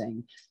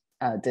using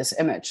this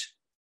image.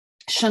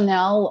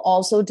 Chanel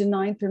also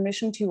denied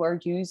permission to our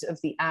use of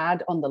the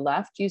ad on the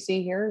left, you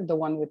see here, the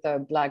one with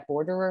the black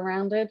border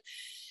around it,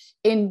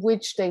 in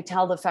which they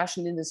tell the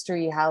fashion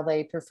industry how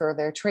they prefer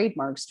their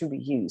trademarks to be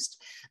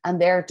used. And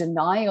their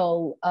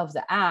denial of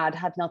the ad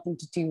had nothing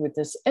to do with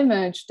this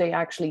image. They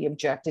actually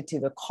objected to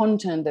the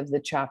content of the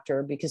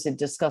chapter because it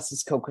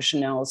discusses Coco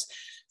Chanel's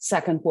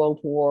Second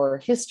World War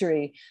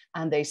history,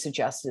 and they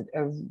suggested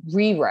a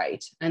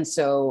rewrite. And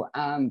so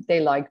they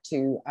wanted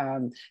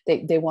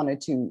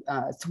to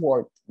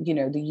thwart,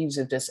 the use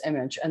of this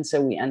image. And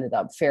so we ended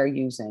up fair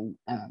using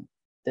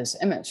this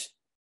image.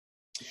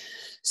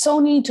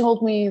 Sony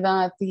told me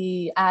that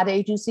the ad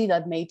agency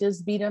that made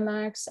this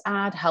Betamax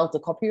ad held the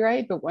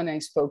copyright, but when I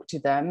spoke to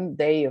them,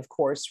 they of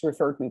course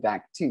referred me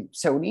back to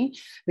Sony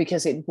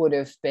because it would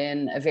have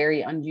been a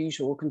very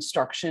unusual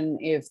construction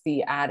if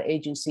the ad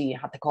agency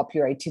had the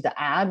copyright to the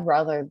ad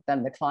rather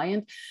than the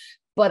client.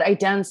 But I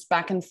danced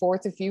back and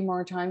forth a few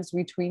more times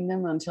between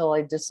them until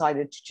I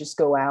decided to just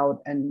go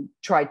out and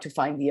try to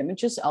find the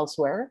images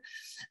elsewhere.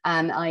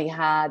 And I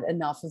had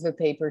enough of a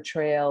paper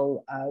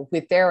trail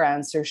with their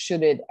answer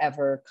should it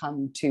ever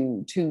come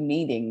to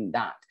needing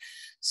that.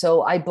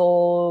 So I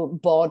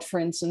bought, for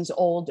instance,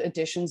 old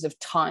editions of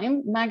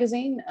Time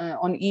magazine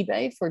on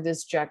eBay for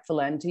this Jack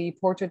Valenti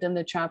portrait in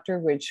the chapter,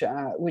 which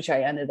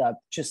I ended up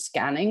just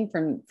scanning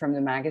from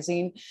the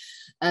magazine.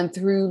 And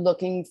through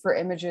looking for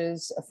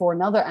images for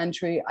another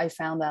entry, I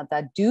found out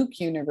that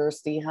Duke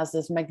University has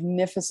this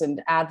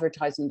magnificent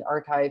advertisement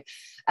archive,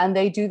 and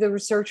they do the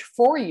research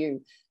for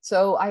you.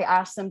 So I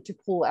asked them to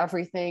pull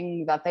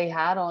everything that they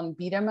had on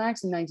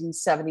Betamax in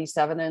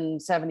 1977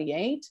 and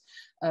 78,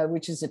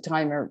 which is the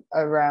time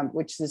around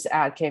which this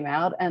ad came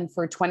out. And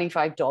for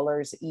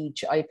 $25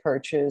 each, I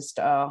purchased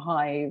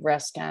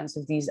high-res scans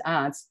of these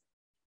ads.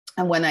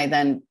 And when I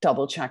then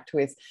double checked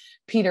with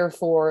Peter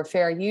for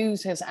fair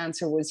use, his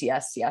answer was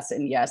yes, yes,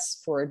 and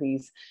yes for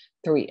these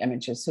 3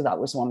 images. So that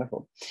was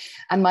wonderful.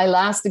 And my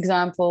last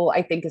example,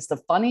 I think, is the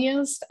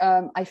funniest.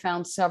 I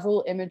found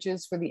several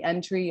images for the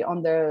entry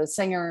on the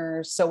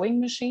Singer sewing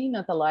machine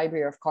at the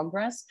Library of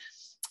Congress.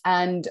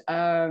 And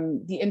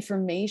the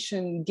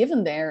information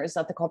given there is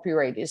that the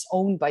copyright is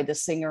owned by the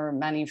Singer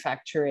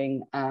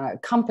manufacturing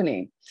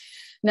company.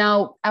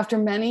 Now, after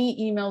many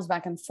emails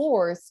back and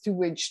forth, to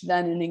which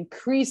then an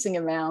increasing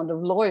amount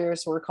of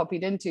lawyers were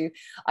copied into,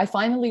 I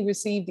finally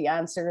received the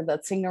answer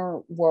that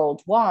Singer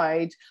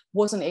Worldwide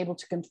wasn't able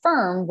to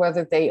confirm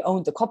whether they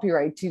owned the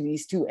copyright to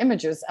these two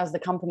images, as the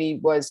company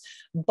was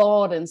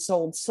bought and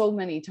sold so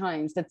many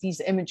times that these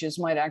images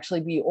might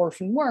actually be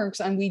orphan works,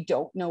 and we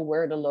don't know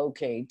where to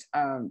locate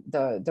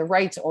the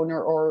rights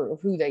owner or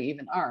who they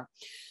even are.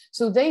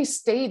 So they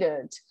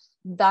stated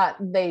that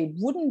they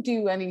wouldn't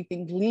do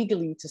anything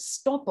legally to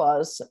stop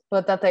us,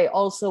 but that they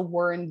also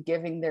weren't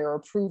giving their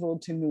approval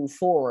to move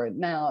forward.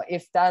 Now,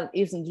 if that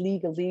isn't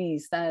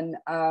legalese, then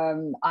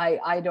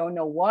I don't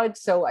know what,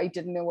 so I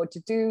didn't know what to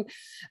do.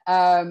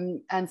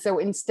 And so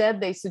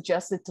instead they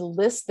suggested to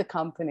list the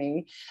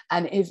company.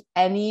 And if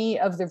any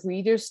of the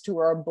readers to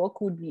our book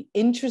would be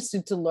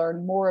interested to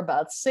learn more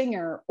about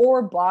Singer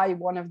or buy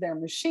one of their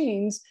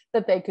machines,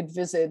 that they could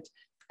visit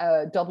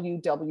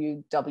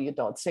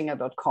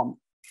www.singer.com.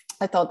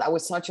 I thought that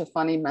was such a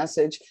funny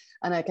message.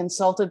 And I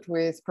consulted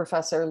with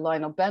Professor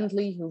Lionel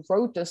Bentley, who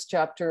wrote this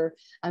chapter,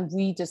 and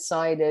we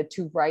decided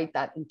to write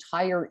that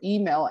entire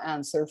email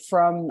answer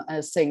from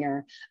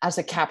Singer as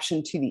a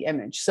caption to the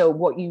image. So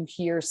what you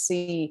here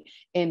see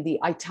in the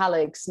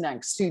italics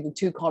next to the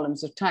two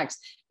columns of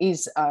text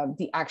is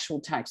the actual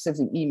text of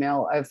the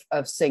email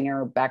of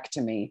Singer back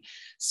to me.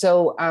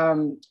 So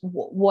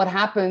what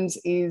happens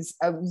is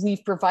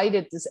we've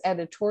provided this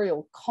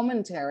editorial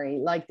commentary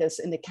like this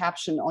in the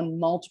caption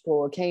on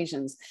multiple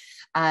occasions.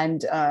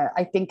 And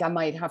I think I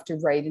might have to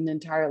write an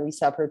entirely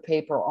separate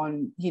paper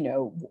on, you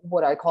know,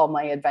 what I call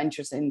my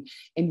adventures in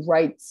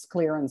rights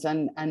clearance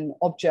and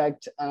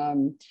Object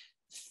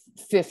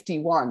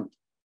 51.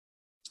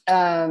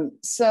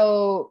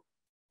 So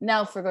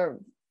now for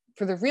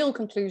the real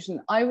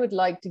conclusion, I would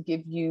like to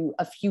give you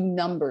a few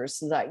numbers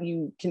so that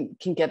you can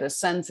get a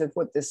sense of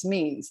what this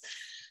means.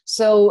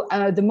 So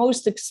the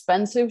most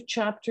expensive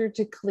chapter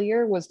to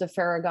clear was the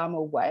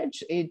Ferragamo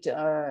wedge. It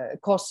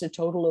cost a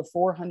total of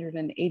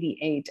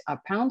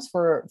 £488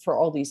 for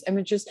all these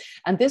images.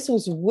 And this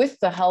was with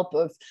the help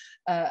of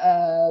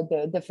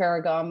the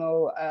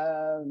Ferragamo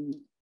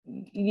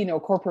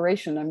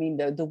corporation. I mean,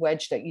 the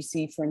wedge that you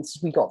see, for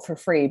instance, we got for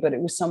free, but it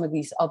was some of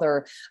these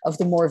other of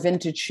the more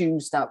vintage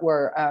shoes that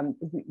were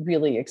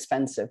really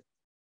expensive.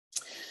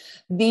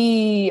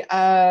 The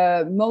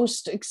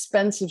most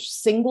expensive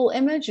single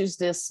image is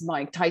this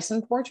Mike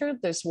Tyson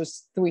portrait. This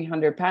was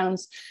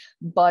 £300,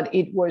 but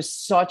it was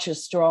such a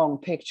strong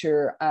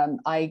picture.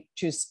 I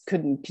just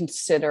couldn't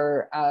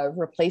consider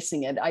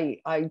replacing it.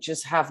 I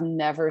just have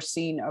never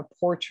seen a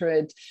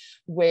portrait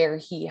where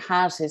he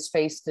has his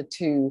face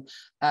tattoo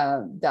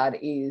that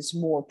is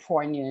more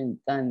poignant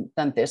than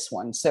this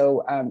one.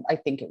 So I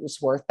think it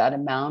was worth that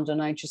amount,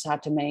 and I just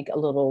had to make a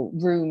little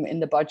room in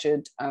the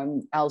budget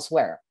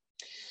elsewhere.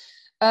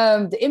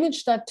 The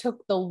image that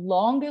took the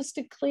longest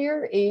to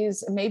clear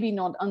is, maybe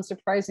not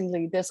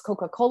unsurprisingly, this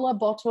Coca-Cola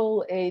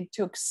bottle. It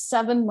took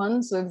 7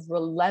 months of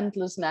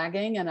relentless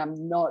nagging, and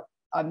I'm not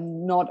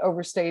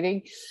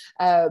overstating,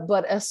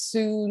 but as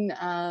soon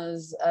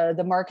as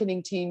the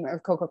marketing team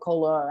of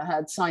Coca-Cola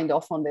had signed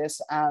off on this,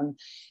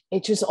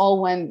 it just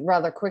all went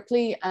rather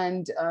quickly,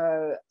 and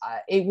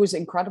it was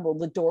incredible.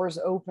 The doors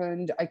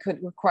opened, I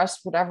could request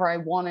whatever I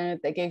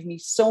wanted. They gave me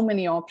so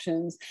many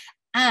options,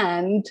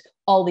 and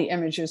all the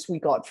images we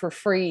got for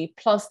free.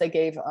 Plus, they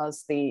gave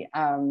us the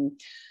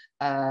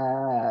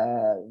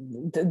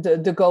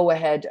go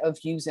ahead of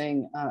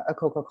using a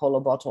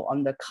Coca-Cola bottle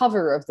on the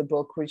cover of the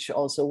book, which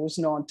also was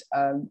not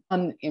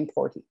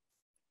unimportant.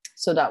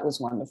 So that was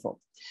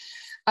wonderful.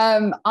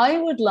 I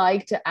would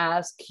like to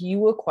ask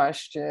you a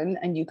question,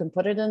 and you can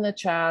put it in the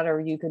chat, or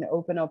you can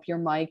open up your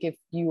mic if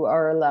you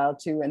are allowed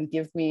to and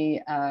give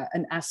me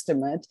an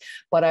estimate.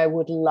 But I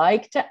would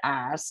like to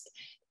ask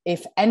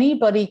if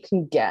anybody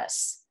can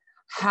guess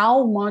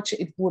how much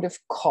it would have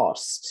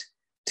cost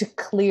to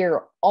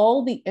clear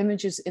all the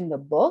images in the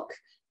book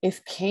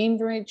if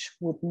Cambridge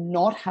would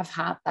not have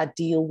had that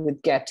deal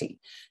with Getty.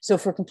 So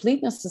for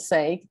completeness'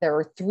 sake, there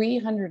are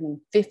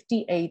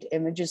 358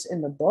 images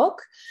in the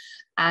book.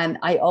 And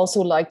I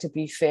also like to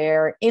be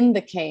fair, in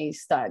the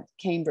case that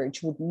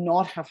Cambridge would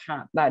not have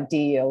had that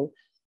deal,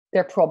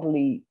 there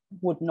probably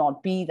would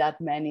not be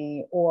that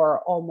many, or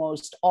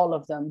almost all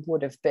of them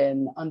would have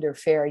been under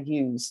fair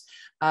use.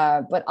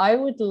 But I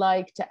would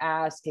like to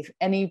ask if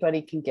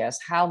anybody can guess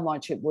how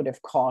much it would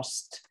have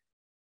cost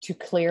to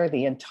clear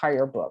the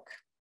entire book.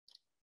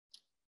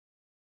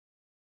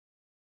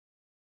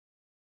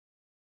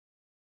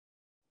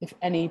 If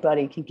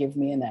anybody can give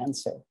me an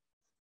answer.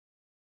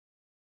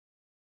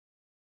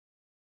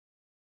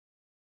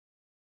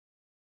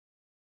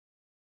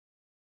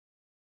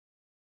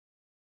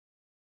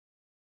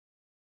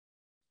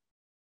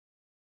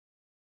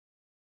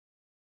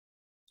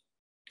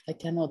 I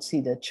cannot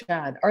see the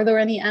chat. Are there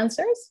any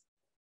answers?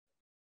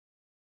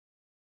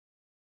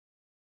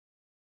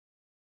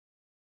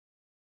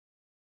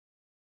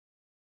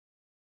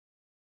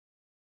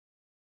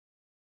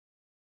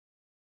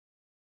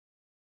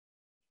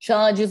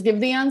 Shall I just give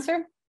the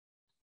answer?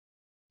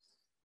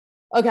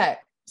 Okay,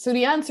 So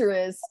the answer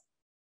is,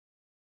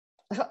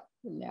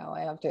 now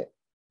I have to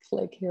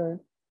click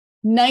here,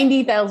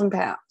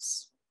 £90,000.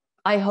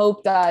 I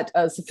hope that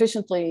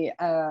sufficiently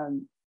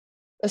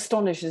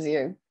astonishes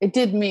you. It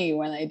did me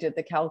when I did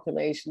the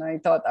calculation. I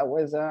thought that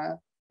was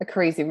a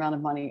crazy amount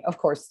of money. Of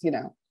course, you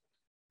know,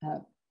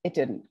 it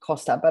didn't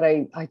cost that, but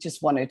I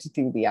just wanted to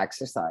do the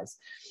exercise.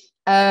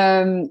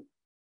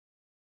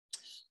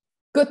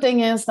 Good thing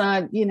is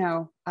that, you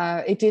know,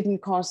 it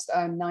didn't cost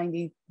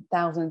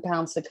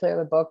 £90,000 to clear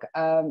the book.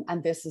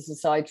 And this is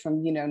aside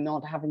from, you know,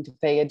 not having to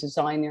pay a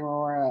designer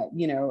or,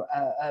 you know,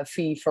 a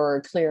fee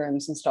for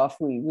clearance and stuff.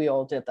 We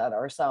all did that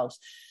ourselves.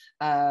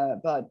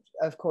 But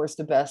of course,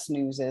 the best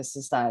news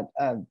is that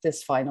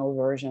this final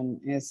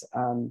version is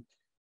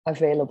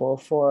available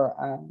for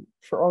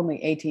only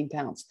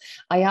 £18.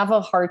 I have a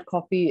hard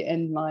copy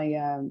in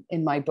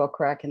my book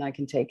rack, and I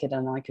can take it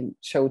and I can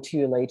show it to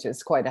you later.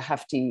 It's quite a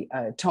hefty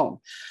tome.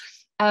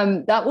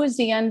 That was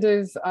the end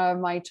of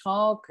my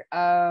talk.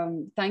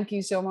 Thank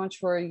you so much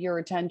for your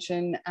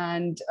attention.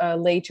 And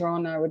later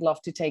on, I would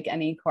love to take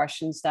any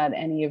questions that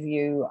any of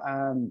you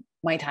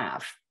might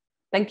have.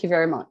 Thank you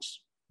very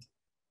much.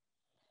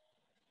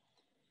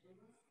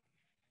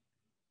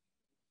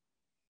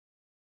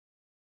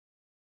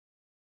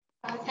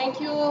 Thank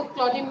you,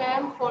 Claudie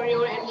ma'am, for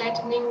your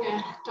enlightening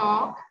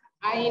talk.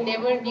 I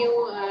never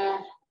knew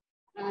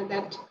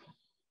that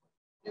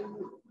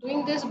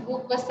doing this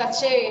book was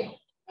such a,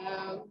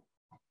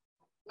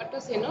 what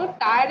to say, no,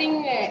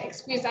 tiring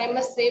experience, I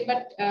must say,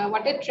 but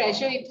what a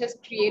treasure it has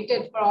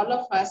created for all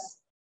of us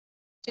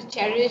to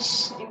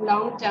cherish in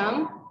long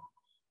term.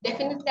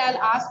 Definitely, I'll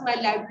ask my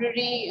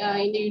library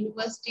in the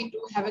university to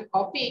have a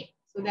copy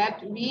so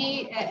that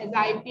we as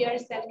IPR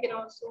cell can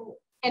also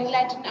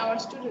enlighten our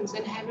students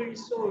and have a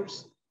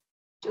resource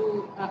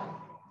to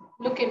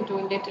look into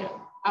in later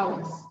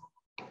hours.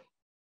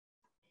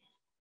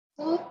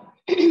 So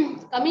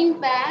coming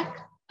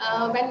back,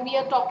 when we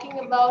are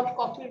talking about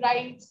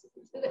copyrights,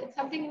 it's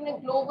something in the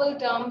global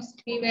terms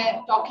we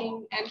were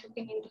talking and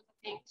looking into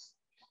the things.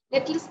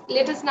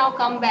 Let us now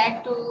come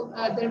back to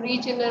the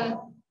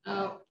regional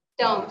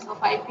terms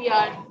of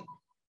IPR,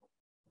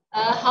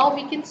 how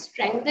we can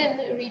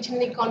strengthen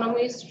regional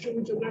economies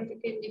through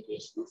geographical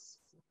indications.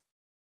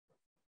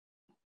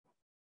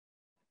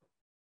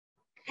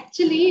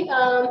 Actually,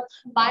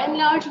 by and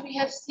large, we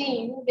have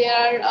seen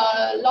there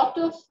are a lot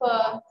of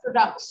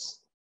products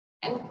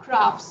and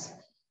crafts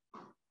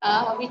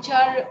which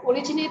are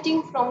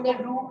originating from the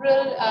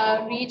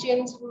rural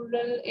regions,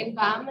 rural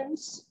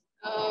environments,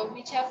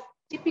 which have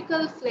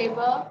typical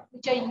flavor,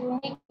 which are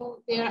unique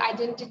to their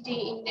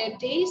identity in their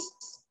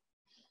tastes.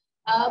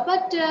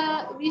 But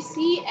we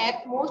see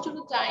at most of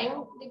the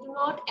time, they do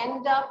not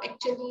end up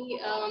actually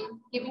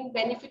giving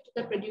benefit to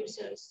the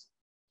producers.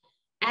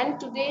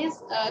 And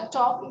today's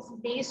talk is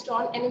based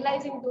on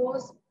analyzing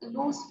those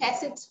loose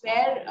facets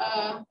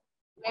where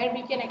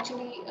we can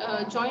actually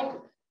join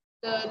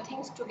the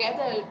things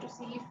together to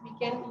see if we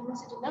can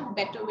use it in a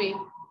better way.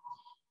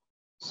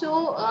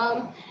 So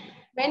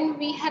when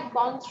we had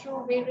gone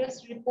through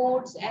various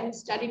reports and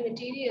study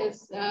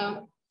materials,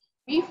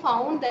 we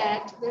found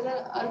that there's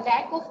a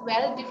lack of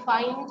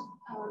well-defined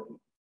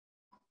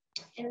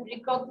and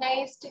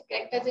recognized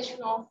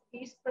characterization of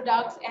these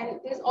products, and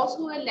there's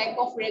also a lack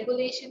of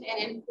regulation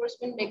and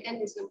enforcement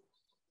mechanism.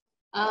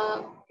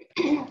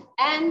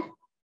 And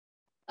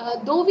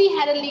though we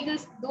have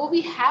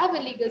a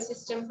legal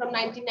system from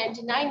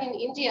 1999 in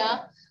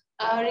India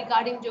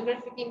regarding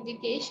geographic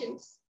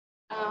indications,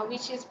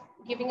 which is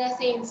giving us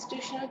an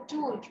institutional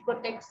tool to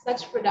protect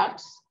such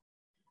products,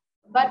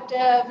 but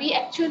we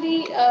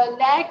actually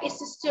lack a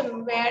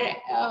system where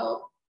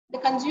the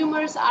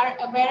consumers are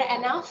aware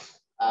enough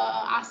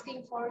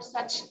asking for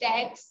such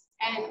tags,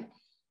 and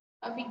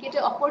we get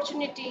an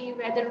opportunity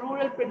where the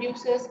rural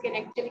producers can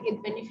actually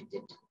get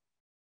benefited.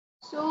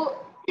 So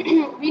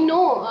we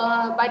know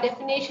by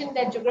definition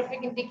that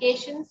geographic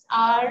indications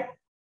are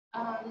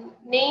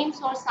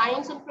names or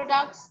signs on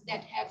products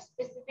that have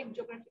specific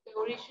geographical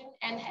origin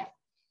and have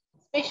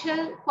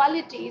special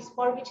qualities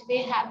for which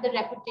they have the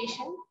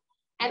reputation.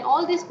 And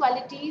all these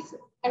qualities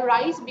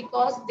arise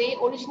because they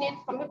originate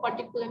from a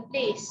particular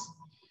place.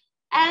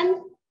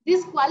 And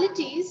these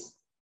qualities,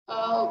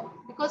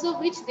 because of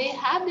which they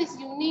have this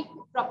unique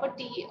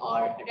property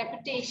or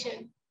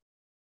reputation,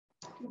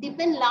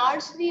 depend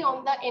largely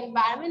on the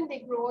environment they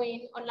grow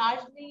in, or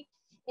largely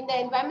in the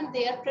environment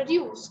they are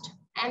produced.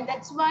 And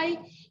that's why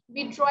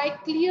we draw a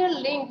clear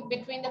link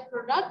between the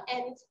product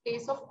and its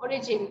place of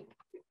origin.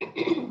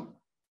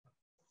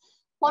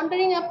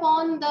 Pondering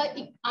upon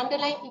the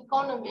underlying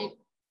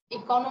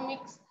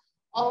economics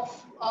of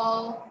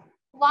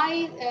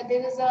why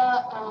there is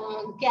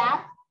a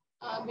gap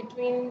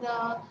between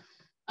the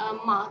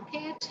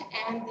market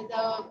and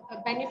the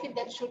benefit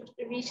that should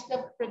reach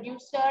the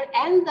producer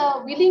and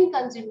the willing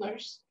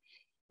consumers,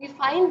 we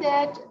find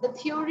that the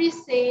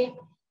theories say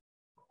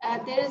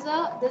there's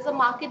a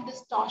market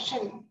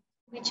distortion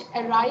which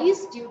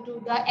arises due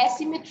to the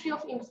asymmetry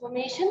of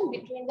information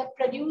between the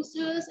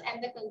producers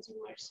and the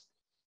consumers.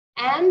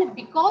 And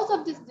because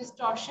of this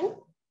distortion,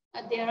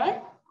 there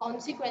are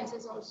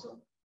consequences also.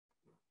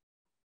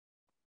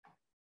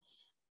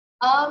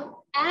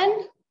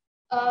 And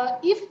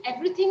if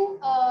everything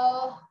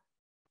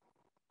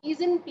is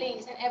in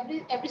place and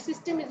every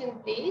system is in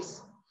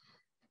place,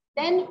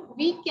 then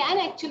we can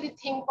actually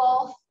think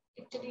of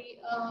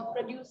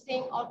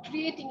producing or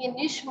creating a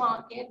niche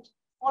market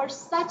for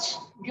such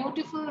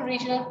beautiful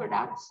regional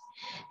products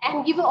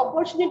and give an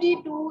opportunity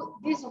to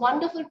these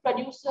wonderful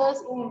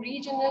producers in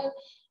regional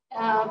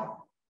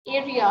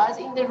areas,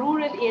 in the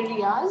rural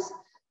areas,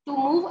 to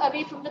move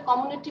away from the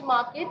community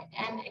market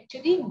and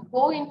actually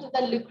go into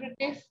the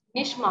lucrative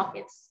niche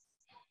markets.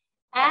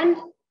 And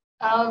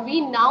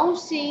we now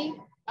see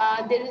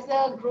there is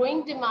a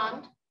growing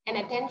demand and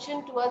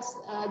attention towards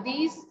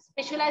these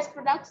specialized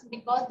products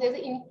because there's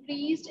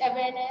increased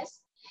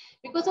awareness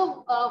because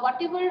of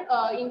whatever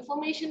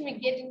information we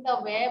get in the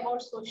web or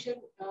social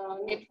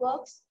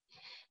networks,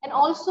 and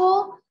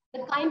also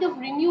the kind of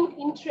renewed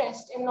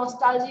interest and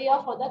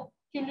nostalgia for the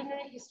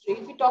culinary history.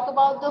 If we talk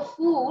about the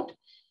food,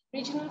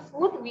 regional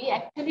food, we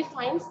actually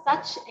find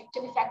such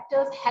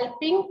factors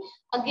helping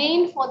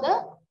again for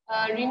the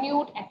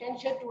renewed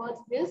attention towards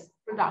these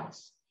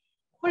products.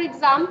 For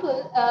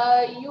example,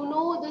 you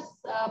know this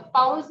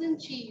Parmesan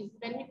cheese.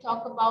 When we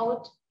talk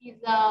about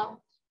pizza,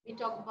 we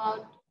talk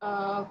about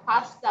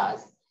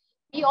pastas.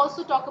 We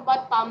also talk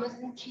about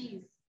Parmesan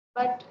cheese,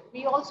 but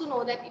we also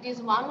know that it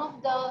is one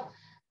of the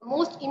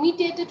most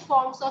imitated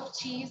forms of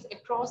cheese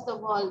across the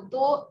world.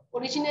 Though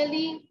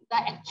originally the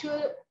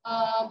actual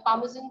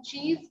Parmesan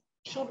cheese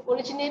should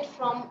originate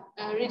from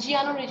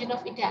Reggiano region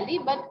of Italy,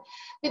 but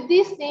with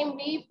this name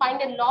we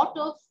find a lot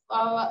of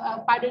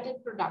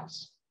pirated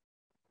products.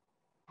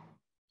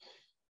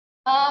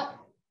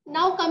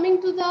 Now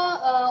coming to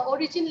the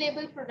origin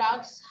label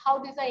products, how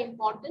these are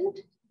important.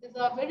 These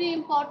are very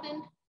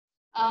important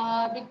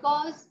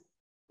because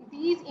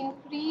these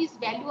increase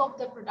value of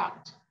the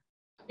product,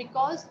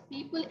 because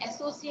people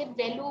associate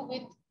value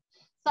with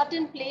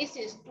certain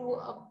places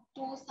to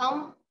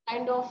some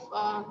kind of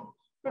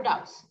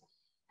products.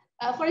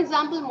 For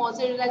example,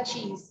 mozzarella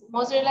cheese.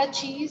 Mozzarella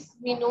cheese,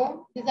 we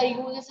know these are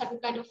used in certain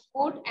kind of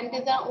food, and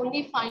these are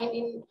only found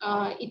in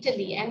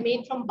Italy and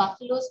made from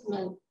buffalo's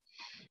milk.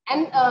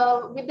 And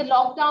with the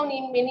lockdown,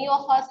 many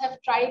of us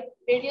have tried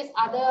various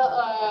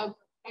other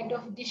kind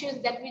of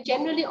dishes that we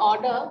generally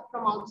order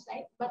from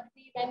outside. But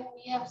when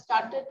we have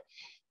started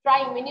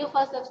trying, many of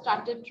us have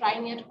started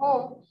trying at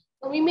home.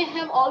 So we may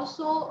have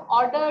also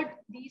ordered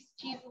these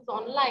cheeses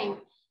online,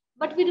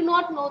 but we do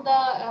not know the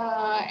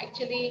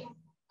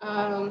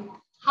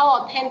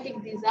how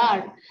authentic these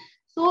are.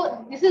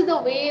 So this is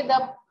the way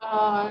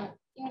the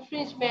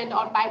infringement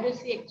or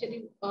piracy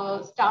actually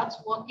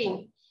starts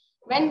working.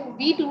 When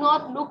we do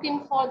not look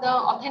in for the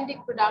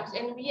authentic products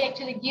and we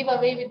actually give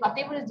away with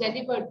whatever is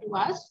delivered to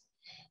us.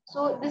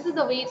 So this is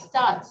the way it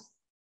starts.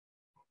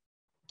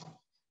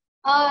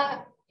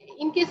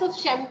 In case of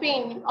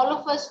champagne, all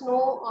of us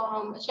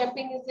know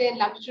champagne is a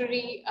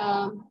luxury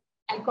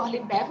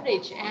alcoholic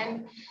beverage,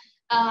 and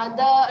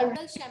the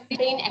real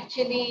champagne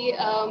actually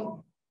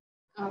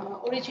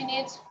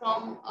originates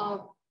from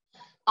a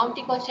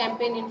county called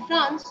Champagne in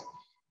France,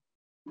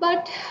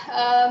 but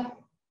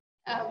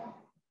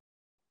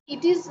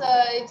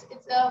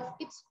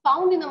it's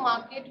found in the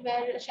market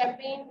where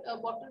champagne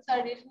bottles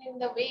are written in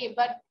the way,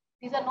 but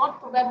these are not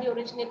probably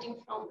originating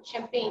from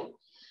Champagne.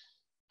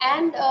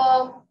 And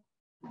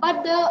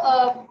but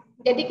the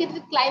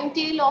dedicated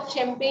clientele of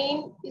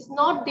Champagne is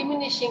not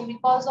diminishing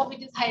because of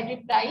it is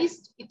highly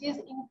priced. It is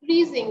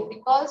increasing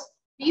because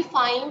we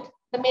find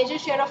the major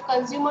share of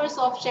consumers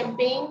of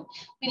Champagne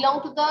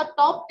belong to the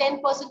top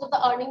 10% of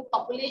the earning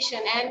population.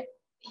 And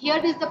here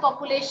is the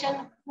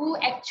population who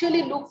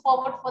actually look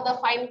forward for the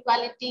fine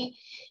quality.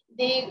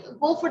 They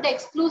go for the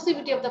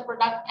exclusivity of the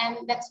product,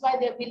 and that's why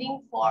they're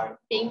willing for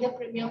paying the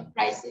premium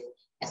prices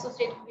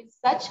associated with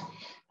such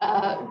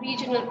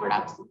regional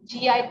products,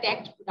 GI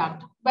tagged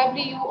product.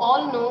 Probably you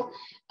all know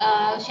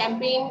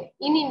Champagne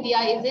in India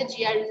is a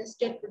GI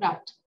registered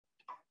product.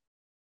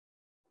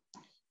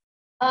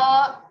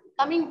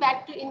 Coming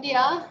back to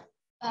India,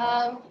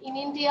 in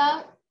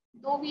India,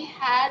 though we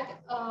had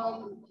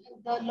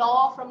the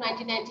law from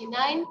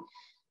 1999,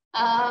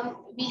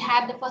 we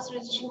had the first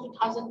registration in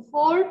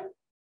 2004,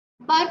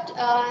 but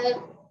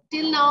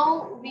till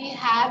now we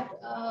had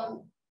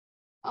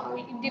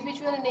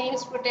individual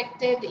names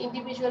protected,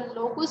 individual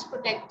logos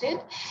protected.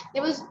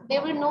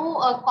 There were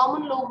no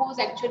common logos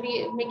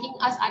actually making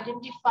us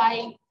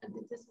identify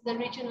this is the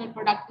regional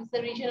product, this is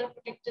the regional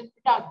protected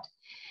product.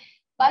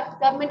 But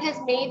government has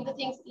made the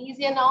things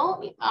easier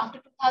now. After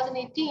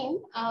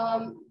 2018,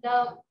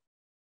 the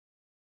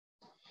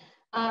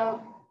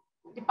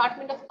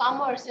Department of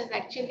Commerce has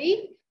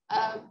actually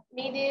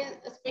made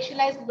a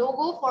specialized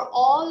logo for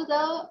all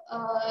the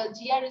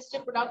GI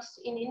registered products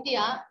in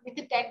India with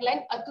the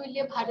tagline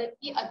Atulya Bharat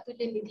Ki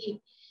Atulya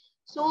Nidhi.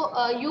 So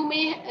you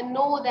may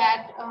know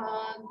that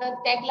the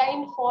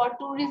tagline for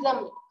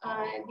tourism,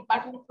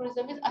 Department of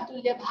Tourism is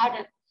Atulya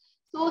Bharat.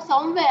 So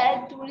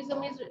somewhere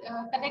tourism is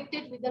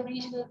connected with the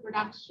regional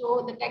products.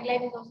 So the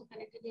tagline is also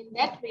connected in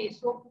that way.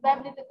 So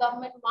probably the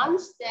government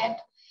wants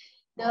that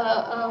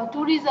the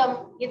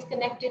tourism gets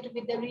connected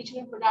with the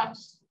regional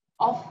products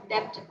of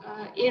that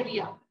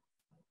area.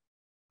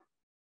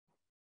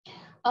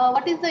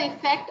 What is the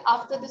effect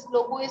after this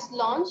logo is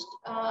launched?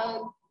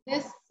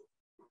 This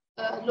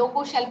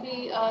logo shall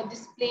be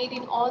displayed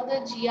in all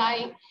the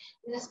GI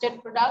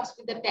registered products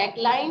with the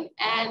tagline,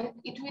 and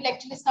it will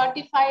actually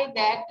certify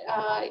that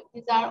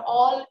these are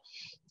all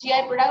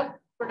GI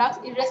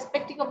products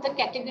irrespective of the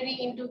category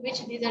into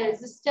which these are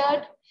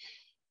registered.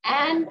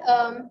 And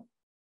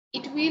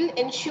it will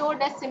ensure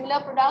that similar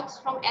products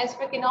from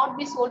elsewhere cannot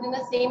be sold in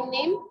the same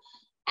name.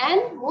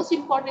 And most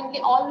importantly,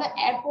 all the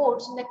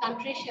airports in the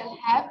country shall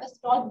have a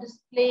stall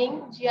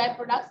displaying GI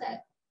products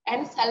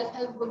and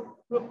self-help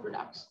group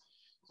products.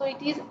 So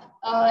it is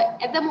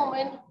at the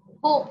moment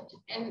hoped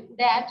and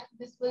that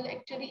this will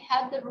actually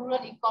help the rural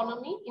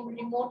economy in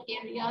remote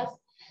areas,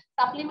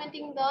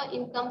 supplementing the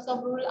incomes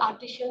of rural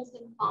artisans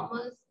and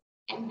farmers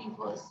and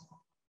weavers.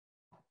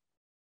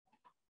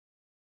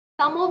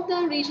 Some of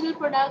the regional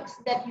products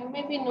that you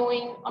may be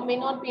knowing or may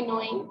not be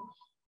knowing,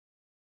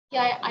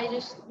 yeah, I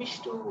just wish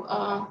to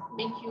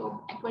make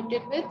you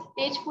acquainted with.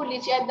 Tejpur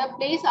Lychee, the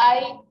place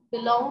I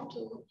belong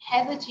to,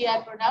 has a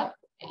GI product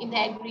in the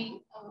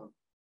agri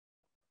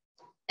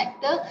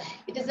sector.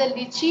 It is a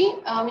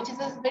lychee, which is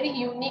a very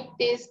unique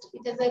taste.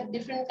 It has a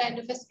different kind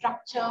of a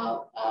structure,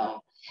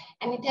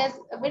 and it has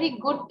a very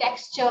good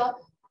texture.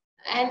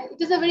 And it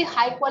is a very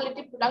high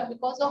quality product,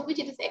 because of which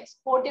it is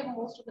exported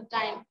most of the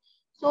time.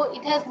 So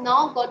it has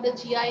now got the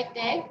GI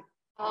tag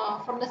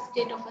from the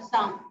state of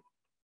Assam.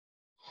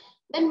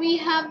 Then we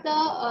have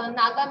the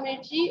Naga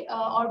Mirchi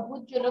or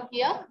Bhut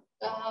Jolokia,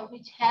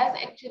 which has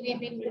actually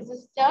been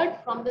registered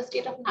from the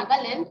state of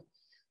Nagaland,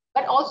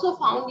 but also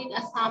found in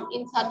Assam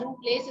in certain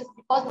places,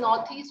 because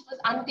Northeast was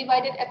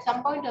undivided at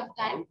some point of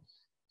time.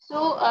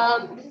 So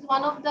this is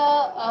one of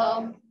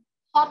the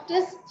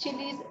hottest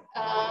chilies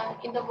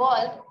in the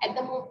world. At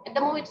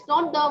the moment, it's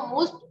not the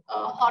most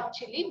hot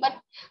chili, but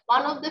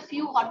one of the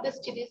few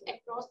hottest chilies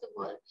across the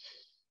world.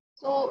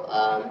 So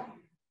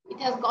it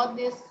has got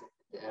this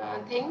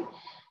thing,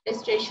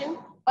 registration.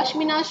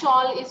 Pashmina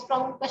shawl is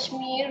from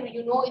Kashmir.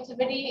 You know, it's a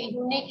very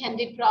unique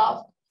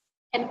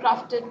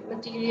handcrafted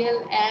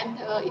material, and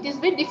it is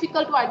very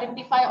difficult to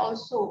identify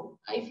also.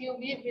 If you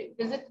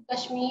visit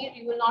Kashmir,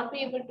 you will not be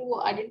able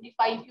to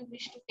identify if you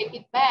wish to take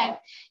it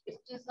back, if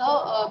it is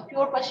a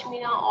pure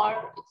Pashmina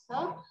or it's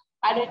a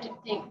pirated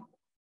thing.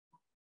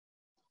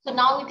 So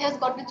now it has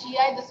got the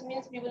GI. This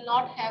means we will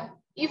not have,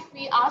 if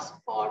we ask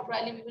for,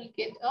 probably we will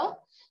get a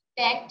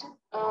tagged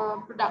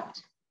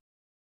product.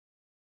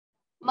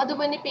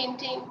 Madhubani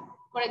painting,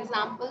 for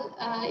example,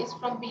 is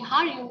from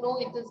Bihar. You know,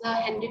 it is a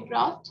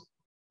handicraft.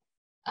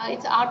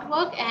 It's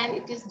artwork and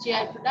it is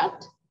GI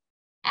product.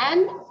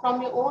 And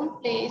from your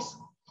own place,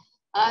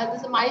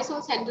 there's a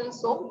Mysore sandal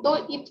soap,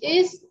 though it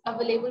is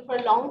available for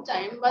a long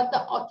time, but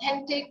the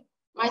authentic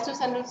Mysore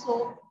sandal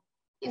soap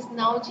is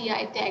now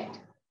GI tagged.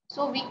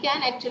 So we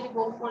can actually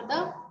go for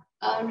the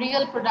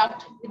real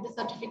product with the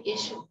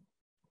certification.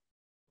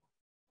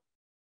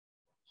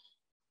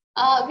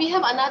 We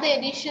have another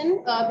addition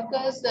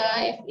because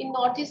in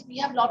Northeast, we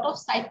have a lot of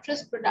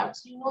citrus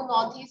products. You know,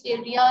 Northeast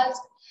areas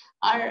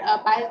are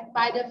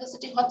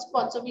biodiversity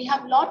hotspots. So we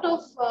have a lot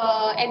of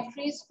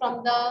entries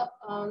from the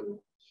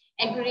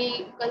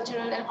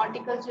agricultural and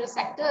horticultural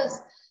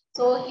sectors.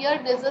 So here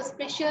there's a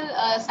special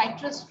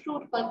citrus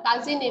fruit called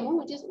Kazi Nemu,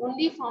 which is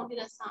only found in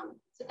Assam.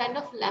 It's a kind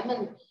of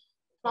lemon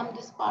from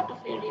this part of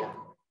area,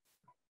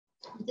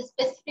 with a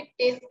specific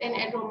taste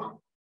and aroma.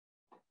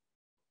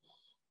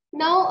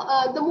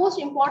 Now, the most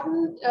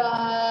important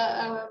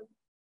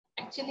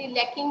actually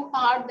lacking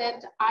part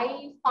that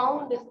I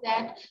found is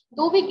that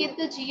though we get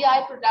the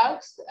GI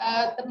products,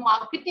 the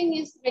marketing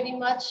is very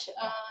much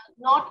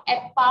not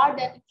at par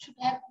that it should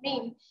have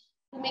been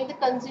to make the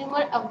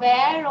consumer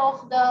aware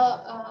of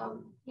the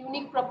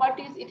unique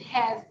properties it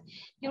has.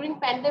 During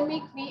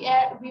pandemic,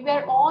 we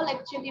were all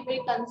actually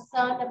very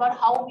concerned about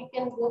how we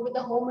can go with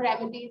the home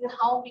remedies and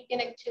how we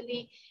can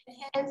actually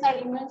enhance our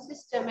immune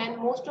system. And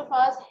most of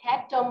us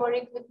had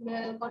turmeric with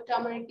milk or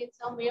turmeric in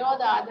some way or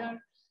the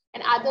other,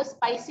 and other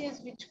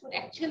spices which could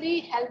actually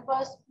help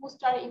us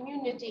boost our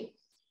immunity.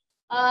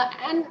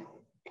 And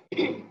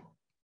in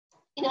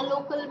a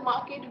local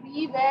market,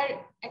 we were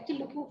actually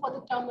looking for the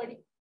turmeric.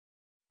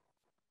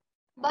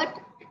 But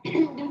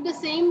during the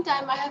same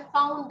time, I have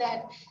found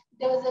that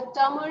there was a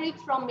turmeric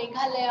from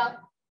Meghalaya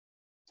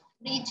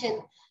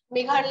region,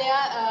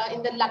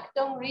 in the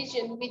Laktong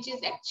region, which is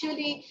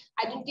actually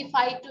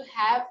identified to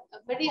have a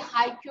very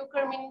high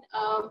curcumin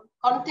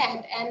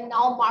content and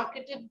now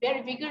marketed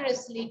very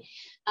vigorously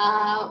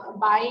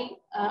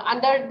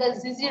under the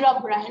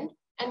Zizira brand.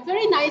 And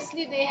very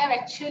nicely, they have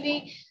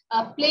actually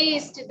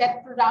placed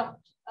that product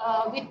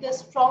with the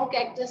strong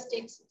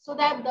characteristics so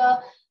that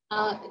the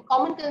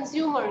common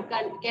consumer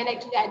can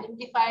actually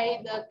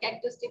identify the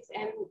characteristics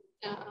and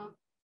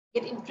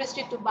get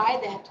interested to buy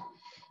that.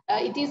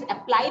 it is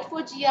applied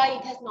for GI.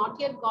 It has not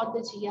yet got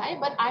the GI,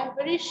 but I am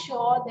very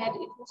sure that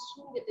it will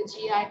soon get the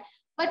GI.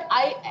 But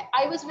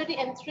I was very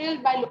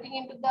enthralled by looking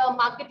into the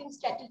marketing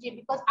strategy,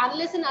 because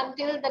unless and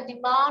until the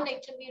demand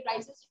actually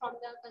rises from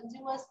the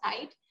consumer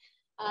side,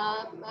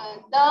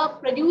 the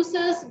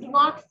producers do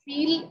not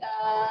feel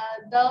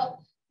the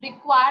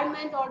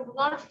requirement or do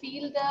not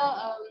feel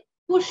the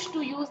push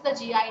to use the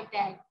GI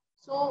tag.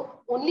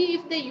 So only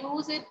if they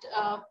use it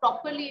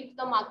properly in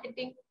the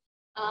marketing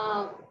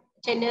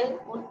channel,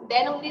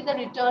 then only the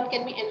return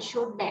can be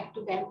ensured back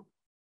to them.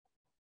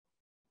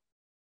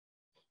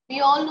 We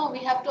all know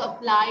we have to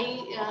apply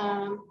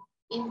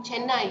in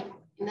Chennai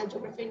in the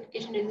Geography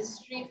Indication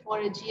Registry for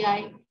a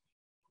GI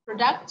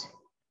product.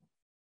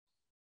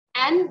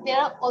 And there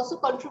are also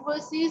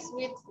controversies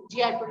with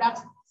GI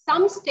products.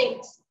 Some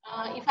states,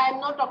 if I'm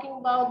not talking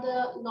about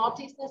the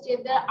northeastern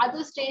states, there are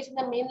other states in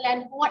the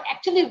mainland who are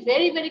actually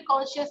very, very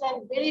conscious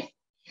and very,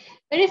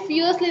 very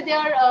fiercely they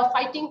are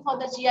fighting for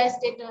the GI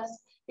status,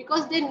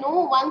 because they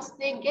know once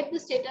they get the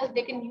status,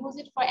 they can use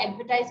it for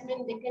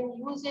advertisement, they can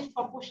use it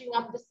for pushing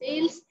up the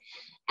sales,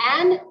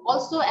 and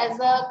also as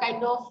a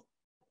kind of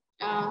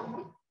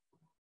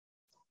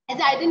as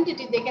an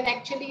identity, they can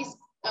actually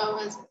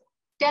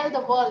tell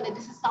the world that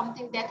this is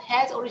something that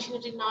has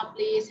originated in our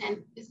place,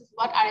 and this is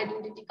what our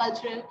identity,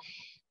 cultural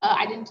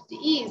identity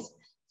is.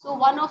 So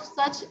one of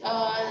such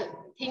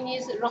thing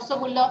is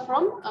Rasgulla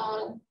from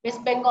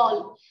West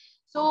Bengal.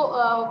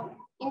 So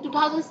in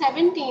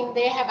 2017,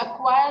 they have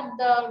acquired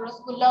the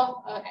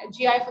Rasgulla,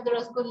 GI for the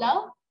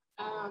Rasgulla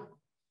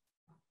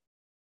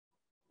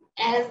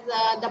as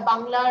the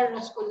Bangla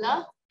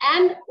Rasgulla,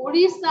 and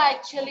Odisha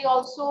actually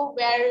also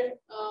were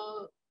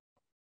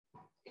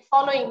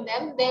following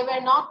them. They were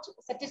not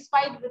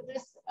satisfied with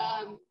this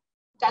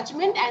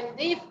judgment, and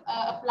they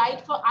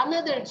applied for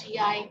another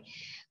GI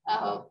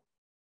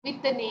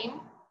with the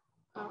name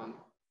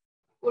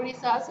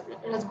Odisha's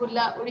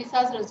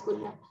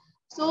Rasgulla.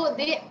 So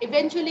they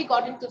eventually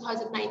got in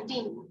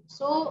 2019.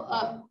 So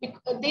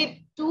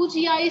they two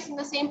GIs in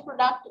the same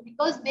product,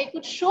 because they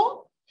could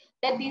show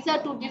that these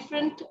are two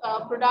different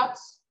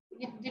products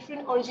with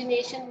different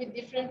origination, with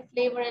different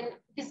flavor and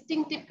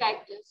distinctive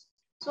characters.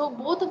 So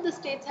both of the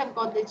states have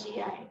got the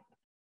GI.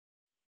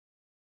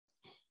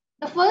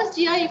 The first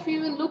GI, if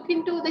you look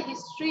into the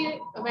history,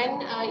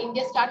 when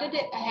India started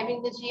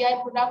having the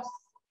GI products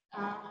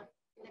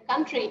in the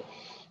country,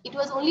 it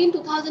was only in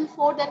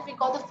 2004 that we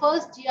got the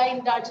first GI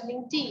in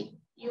Darjeeling tea.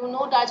 You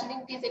know,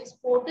 Darjeeling tea is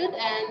exported,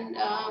 and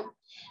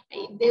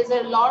there's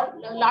a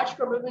large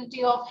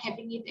probability of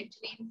having it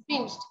actually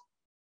infringed.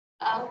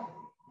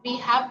 We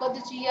have got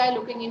the GI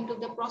looking into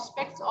the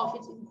prospects of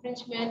its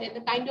infringement and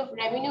the kind of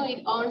revenue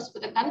it earns for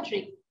the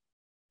country.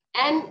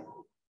 And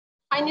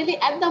finally,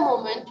 at the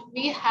moment,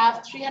 we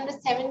have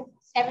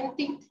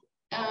 370th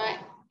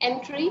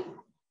entry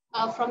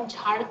from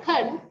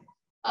Jharkhand,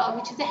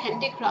 which is a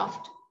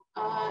handicraft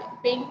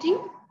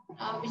painting,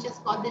 which has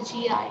got the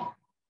GI.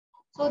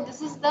 So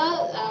this is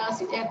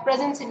the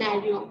present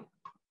scenario.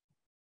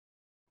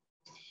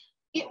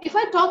 If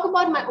I talk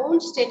about my own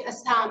state,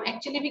 Assam,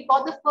 actually we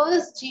got the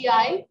first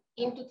GI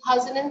in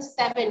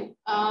 2007,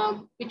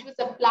 which was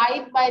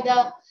applied by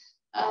the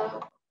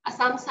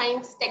Assam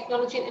Science,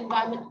 Technology and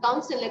Environment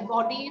Council, a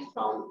body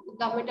from the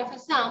government of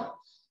Assam.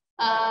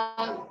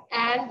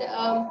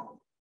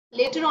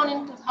 Later on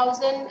in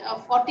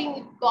 2014,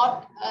 it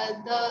got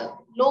the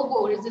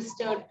logo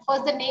registered.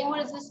 First, the name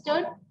was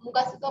registered,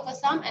 Muga Silk of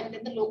Assam, and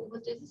then the logo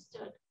was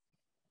registered.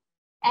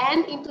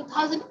 And in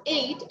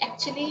 2008,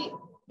 actually,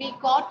 we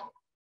got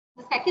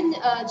the second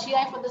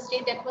GI for the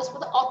state, that was for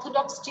the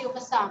orthodox tea of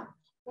Assam.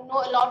 You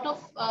know, a lot of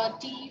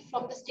tea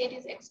from the state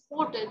is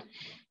exported,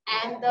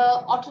 and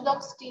the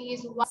orthodox tea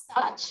is one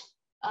such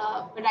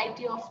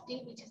variety of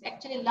tea which is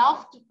actually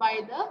loved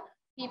by the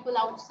people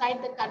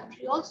outside the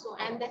country also.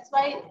 And that's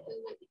why it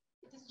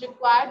is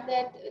required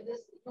that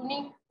this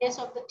uniqueness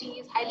of the tea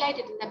is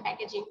highlighted in the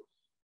packaging.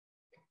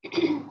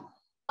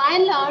 By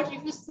and large,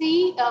 if you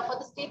see for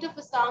the state of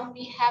Assam,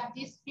 we have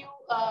these few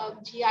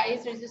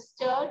GIs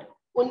registered.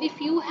 Only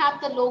few have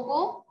the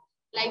logo,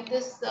 like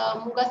this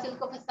Muga Silk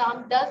of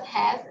Assam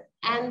has,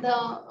 and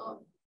the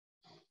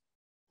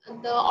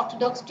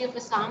Orthodox tea of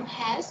Assam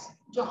has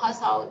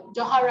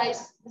Johar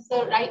rice. This is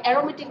a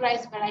aromatic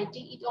rice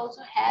variety. It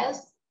also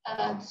has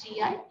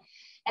GI,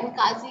 and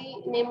Kazi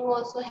Nemu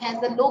also has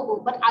the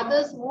logo, but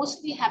others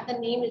mostly have the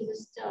name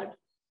registered.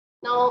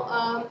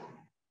 Now,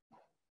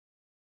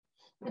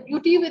 the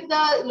beauty with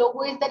the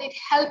logo is that it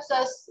helps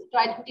us to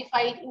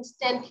identify it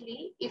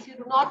instantly. If you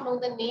do not know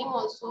the name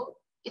also,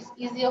 it's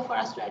easier for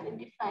us to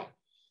identify.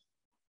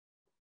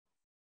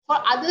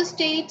 For other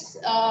states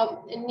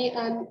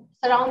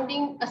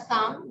surrounding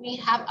Assam, we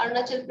have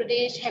Arunachal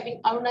Pradesh having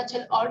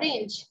Arunachal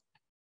Orange.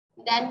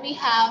 Then we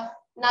have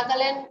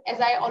Nagaland, as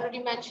I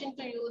already mentioned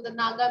to you, the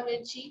Naga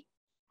Mirchi,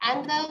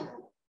 and the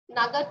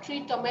Naga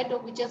Tree Tomato,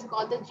 which has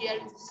got the GI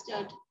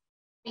registered.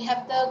 We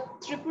have the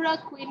Tripura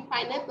Queen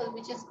Pineapple,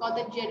 which has got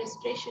the GI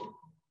registration.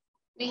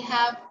 We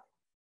have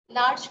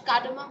large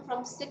cardamom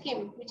from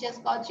Sikkim, which has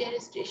got GI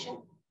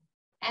registration.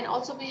 And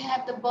also we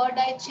have the bird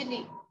eye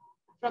chili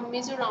from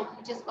Mizoram,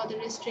 which has got the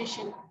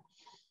registration.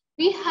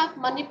 We have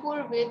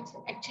Manipur with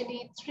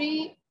actually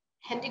 3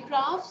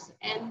 handicrafts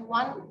and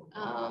 1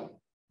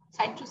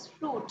 citrus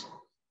fruit,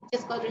 which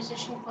has got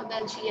registration for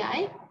the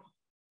GI.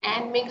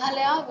 And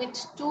Meghalaya with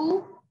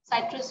 2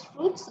 citrus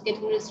fruits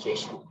getting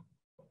registration.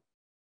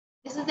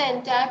 This is the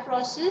entire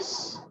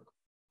process.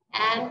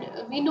 And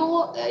we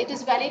know it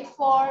is valid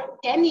for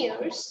 10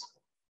 years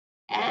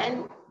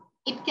and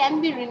it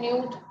can be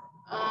renewed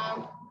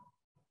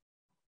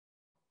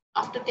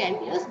after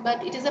 10 years,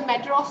 but it is a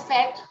matter of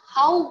fact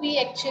how we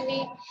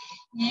actually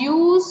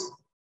use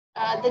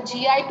the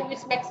GI to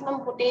its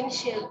maximum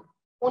potential.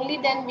 Only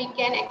then we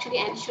can actually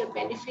ensure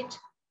benefit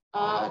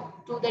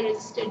to the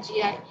registered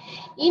GI.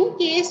 In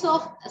case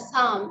of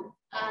Assam,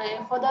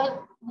 for the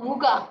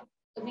Muga,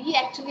 we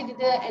actually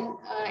did an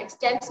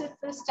extensive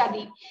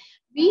study.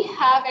 We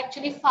have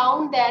actually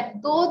found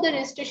that though the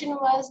registration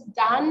was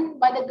done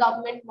by the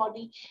government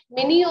body,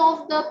 many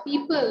of the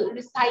people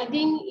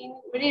residing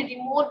in very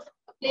remote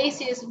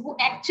places who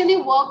actually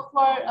work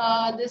for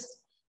this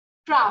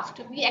craft,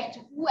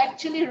 who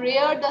actually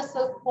rear the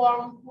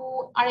silkworm,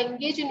 who are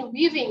engaged in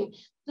weaving,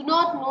 do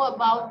not know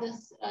about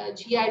this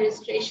GI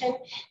registration.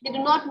 They do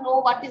not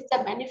know what is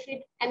the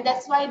benefit, and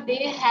that's why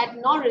they had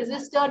not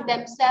registered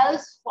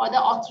themselves for the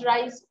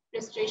authorized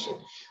registration,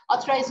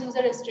 authorized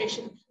user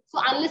registration. So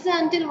unless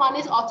and until one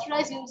is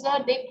authorized user,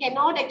 they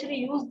cannot actually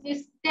use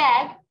this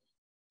tag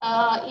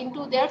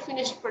into their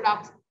finished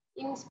products,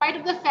 in spite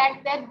of the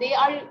fact that they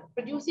are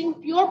producing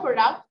pure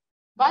product,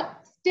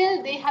 but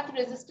still they have to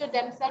register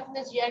themselves in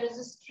the GI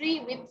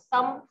registry with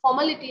some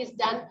formalities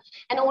done,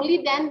 and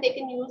only then they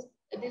can use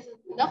this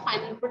in the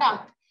final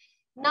product.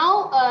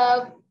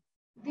 Now,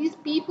 these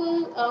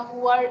people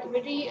who are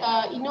very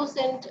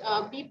innocent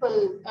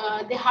people,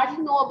 they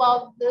hardly know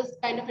about this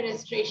kind of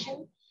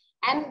registration.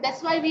 And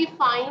that's why we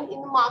find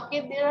in the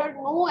market, there are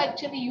no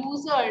actually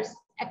users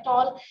at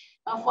all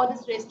for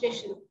this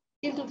registration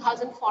till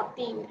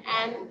 2014.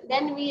 And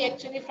then we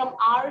actually from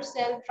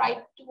ourselves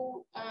tried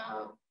to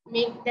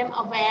make them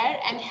aware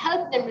and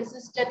help them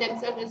register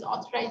themselves as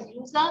authorized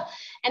user.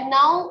 And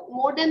now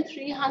more than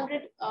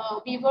 300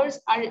 weavers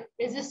are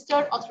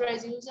registered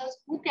authorized users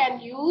who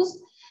can use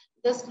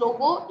this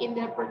logo in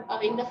their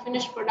in the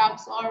finished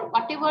products or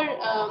whatever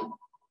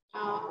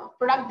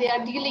product they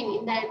are dealing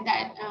in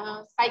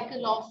that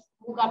cycle of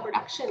Muga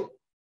production.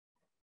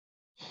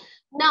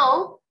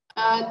 Now,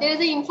 there is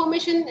an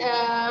information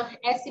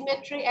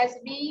asymmetry as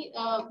we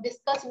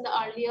discussed in the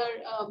earlier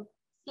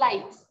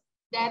slides,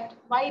 that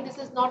why this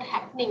is not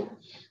happening,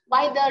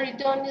 why the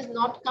return is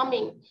not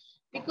coming,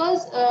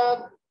 because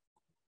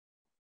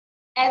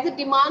as the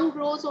demand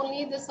grows,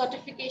 only the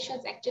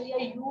certifications actually are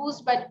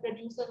used by the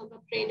producers or the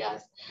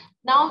traders.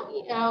 Now,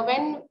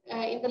 when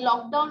in the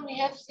lockdown, we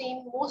have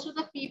seen most of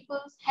the people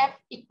have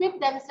equipped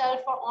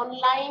themselves for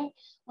online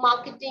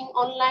marketing,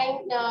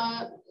 online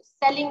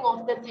selling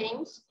of the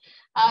things.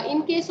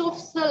 In case of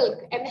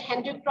silk and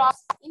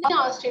handicrafts in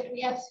our state,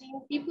 we have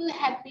seen people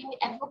have been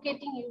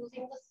advocating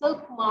using the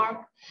silk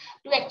mark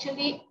to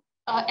actually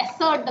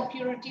assert the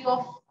purity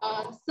of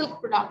silk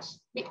products.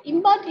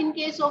 But in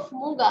case of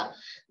Muga,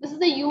 this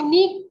is a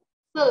unique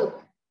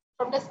silk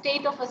from the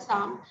state of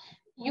Assam.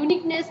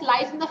 Uniqueness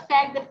lies in the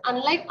fact that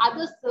unlike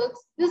other silks,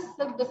 this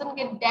silk doesn't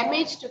get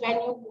damaged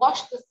when you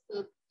wash the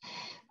silk.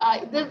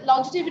 The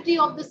longevity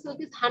of the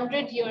silk is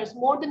 100 years,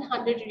 more than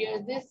 100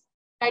 years. This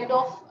kind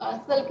of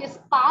silk is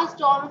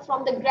passed on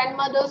from the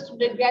grandmothers to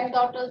the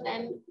granddaughters,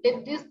 and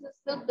this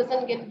silk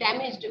doesn't get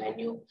damaged when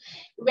you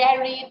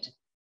wear it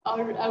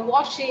or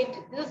wash it.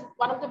 This is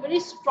one of the very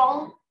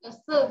strong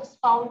silks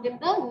found in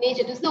the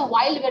nature. This is a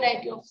wild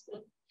variety of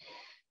silk.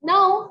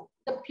 Now,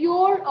 the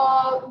pure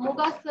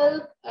Muga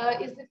silk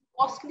is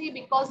costly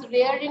because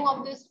rearing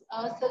of this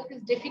silk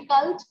is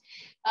difficult.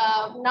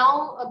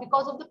 Now,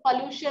 because of the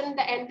pollution,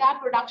 the entire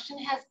production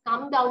has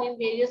come down in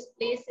various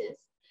places.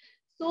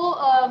 So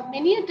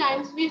many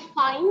times we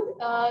find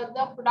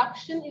the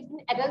production is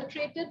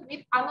adulterated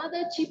with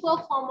another cheaper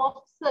form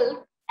of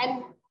silk,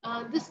 and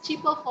this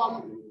cheaper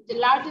form,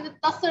 largely the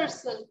tussar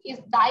silk, is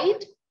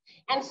dyed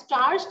and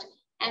starched,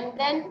 and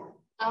then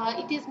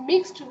it is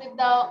mixed with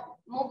the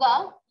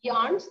Muga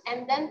yarns,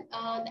 and then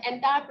the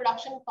entire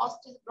production cost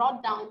is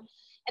brought down.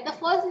 At the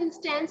first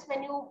instance,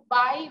 when we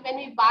buy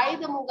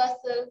the Muga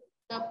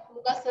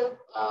silk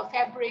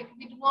fabric,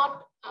 we do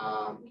not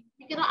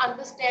we cannot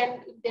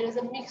understand if there is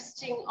a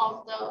mixing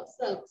of the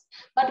silks.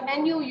 But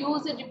when you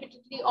use it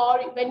repeatedly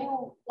or when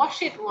you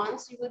wash it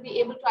once, you will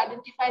be able to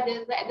identify there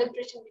is the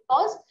adulteration,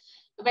 because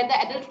when the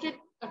adulterated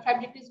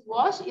fabric is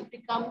washed, it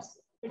becomes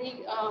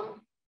very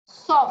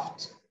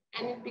soft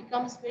and it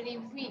becomes very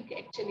weak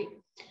actually.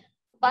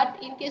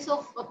 But in case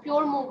of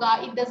pure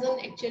Muga, it doesn't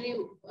actually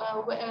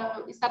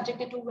is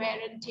subjected to wear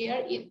and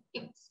tear.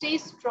 It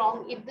stays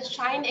strong. The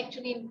shine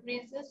actually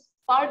increases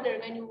further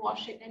when you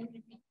wash it and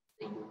repeat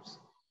the use.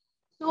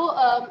 So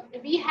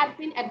we have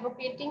been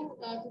advocating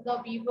to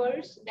the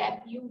weavers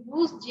that you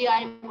use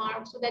GI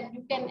mark so that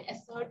you can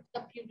assert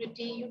the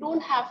purity. You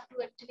don't have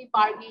to actually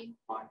bargain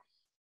for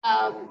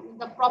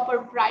the proper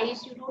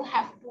price. You don't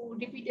have to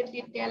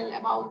repeatedly tell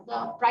about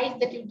the price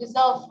that you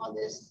deserve for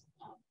this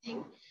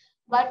thing.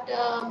 But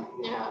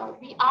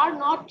we are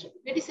not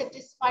very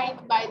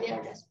satisfied by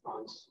their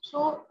response.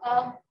 So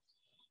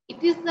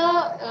it is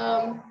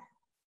the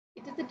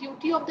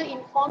duty of the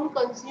informed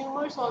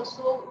consumers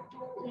also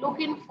to look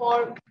in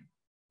for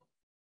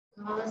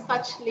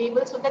such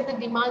labels so that the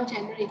demand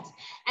generates.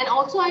 And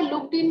also I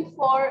looked in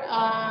for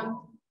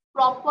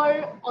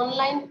proper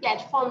online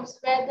platforms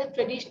where the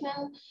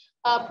traditional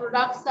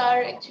products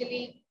are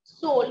actually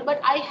sold,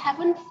 but I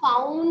haven't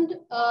found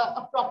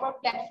a proper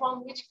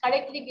platform which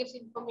correctly gives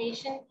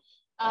information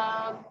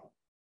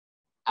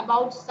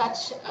about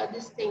such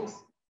these things,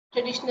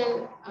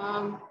 traditional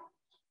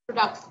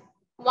products.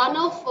 One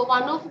of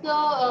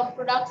the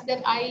products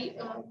that I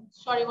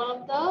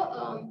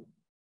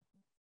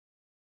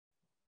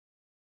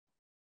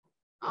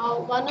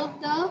one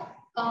of the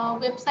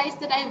websites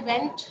that I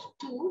went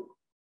to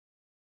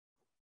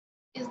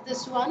is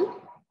this one,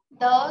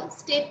 the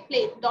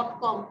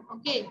stateplate.com.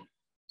 Okay,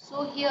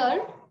 so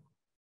here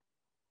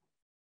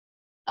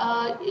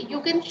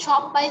you can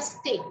shop by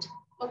state.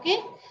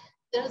 Okay,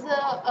 there's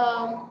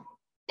a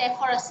tab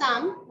for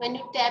Assam. When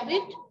you tab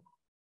it,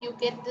 you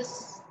get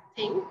this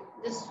thing,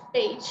 this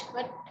page.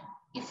 But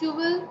if you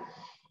will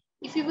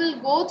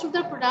go through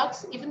the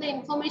products, even the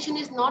information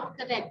is not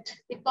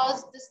correct,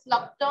 because this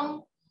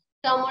Lakhtong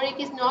turmeric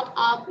is not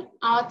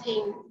our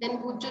thing. Then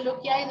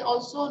Bhujjolokia is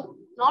also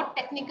not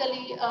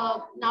technically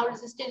now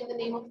registered in the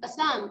name of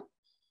Assam.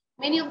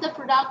 Many of the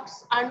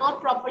products are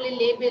not properly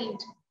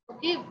labeled.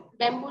 Okay,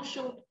 bamboo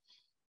shoot.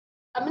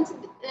 I mean,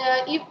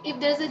 if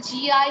there's a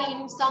GI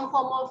in some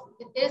form of,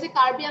 there's a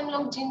Karbi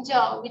Anglong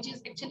ginger, which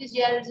is actually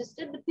GI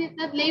registered, but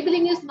the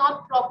labeling is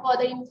not proper.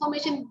 The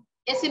information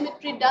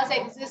asymmetry does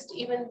exist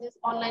even in these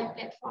online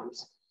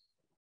platforms.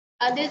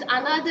 There's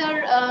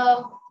another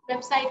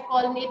website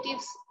called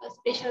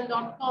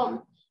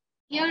nativespecial.com.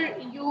 Here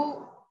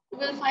you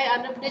will find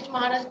Andhra Pradesh,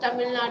 Maharashtra,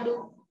 Tamil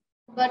Nadu,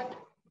 but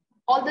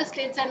all the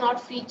states are not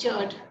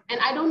featured. And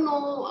I don't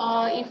know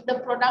if the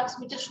products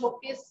which are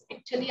showcased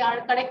actually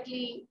are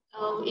correctly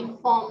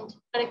informed,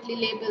 correctly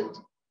labeled.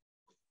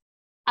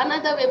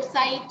 Another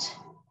website,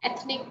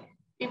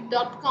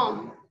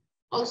 ethnicpip.com,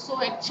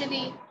 also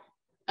actually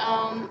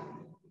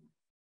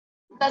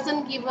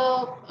doesn't give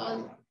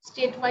a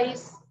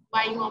state-wise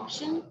buying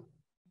option.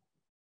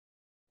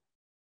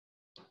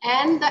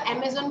 And the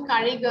Amazon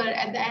Karigar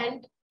at the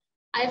end,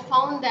 I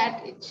found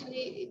that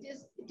actually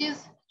it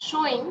is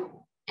showing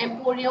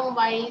emporium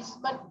wise,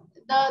 but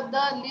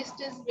the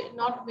list is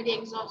not very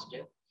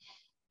exhaustive.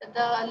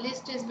 The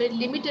list is very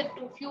limited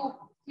to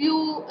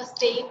few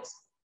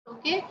states.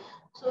 Okay,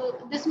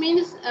 so this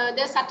means there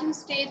are certain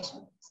states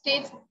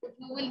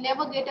you will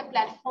never get a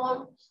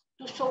platform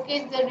to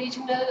showcase the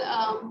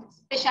regional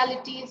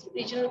specialities,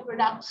 regional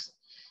products.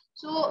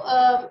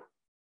 So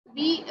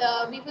we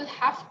will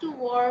have to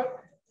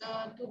work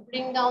to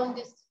bring down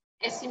this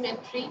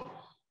asymmetry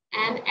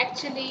and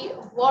actually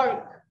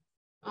work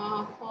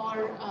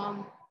for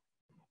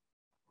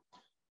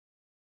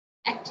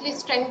actually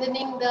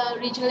strengthening the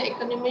regional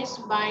economies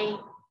by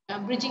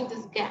bridging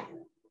this gap.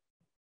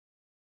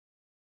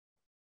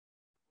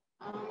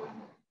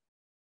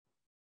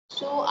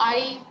 So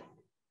I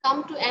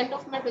come to end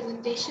of my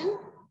presentation.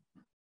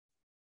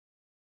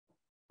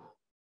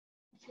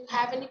 If you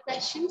have any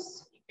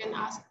questions, you can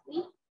ask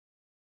me.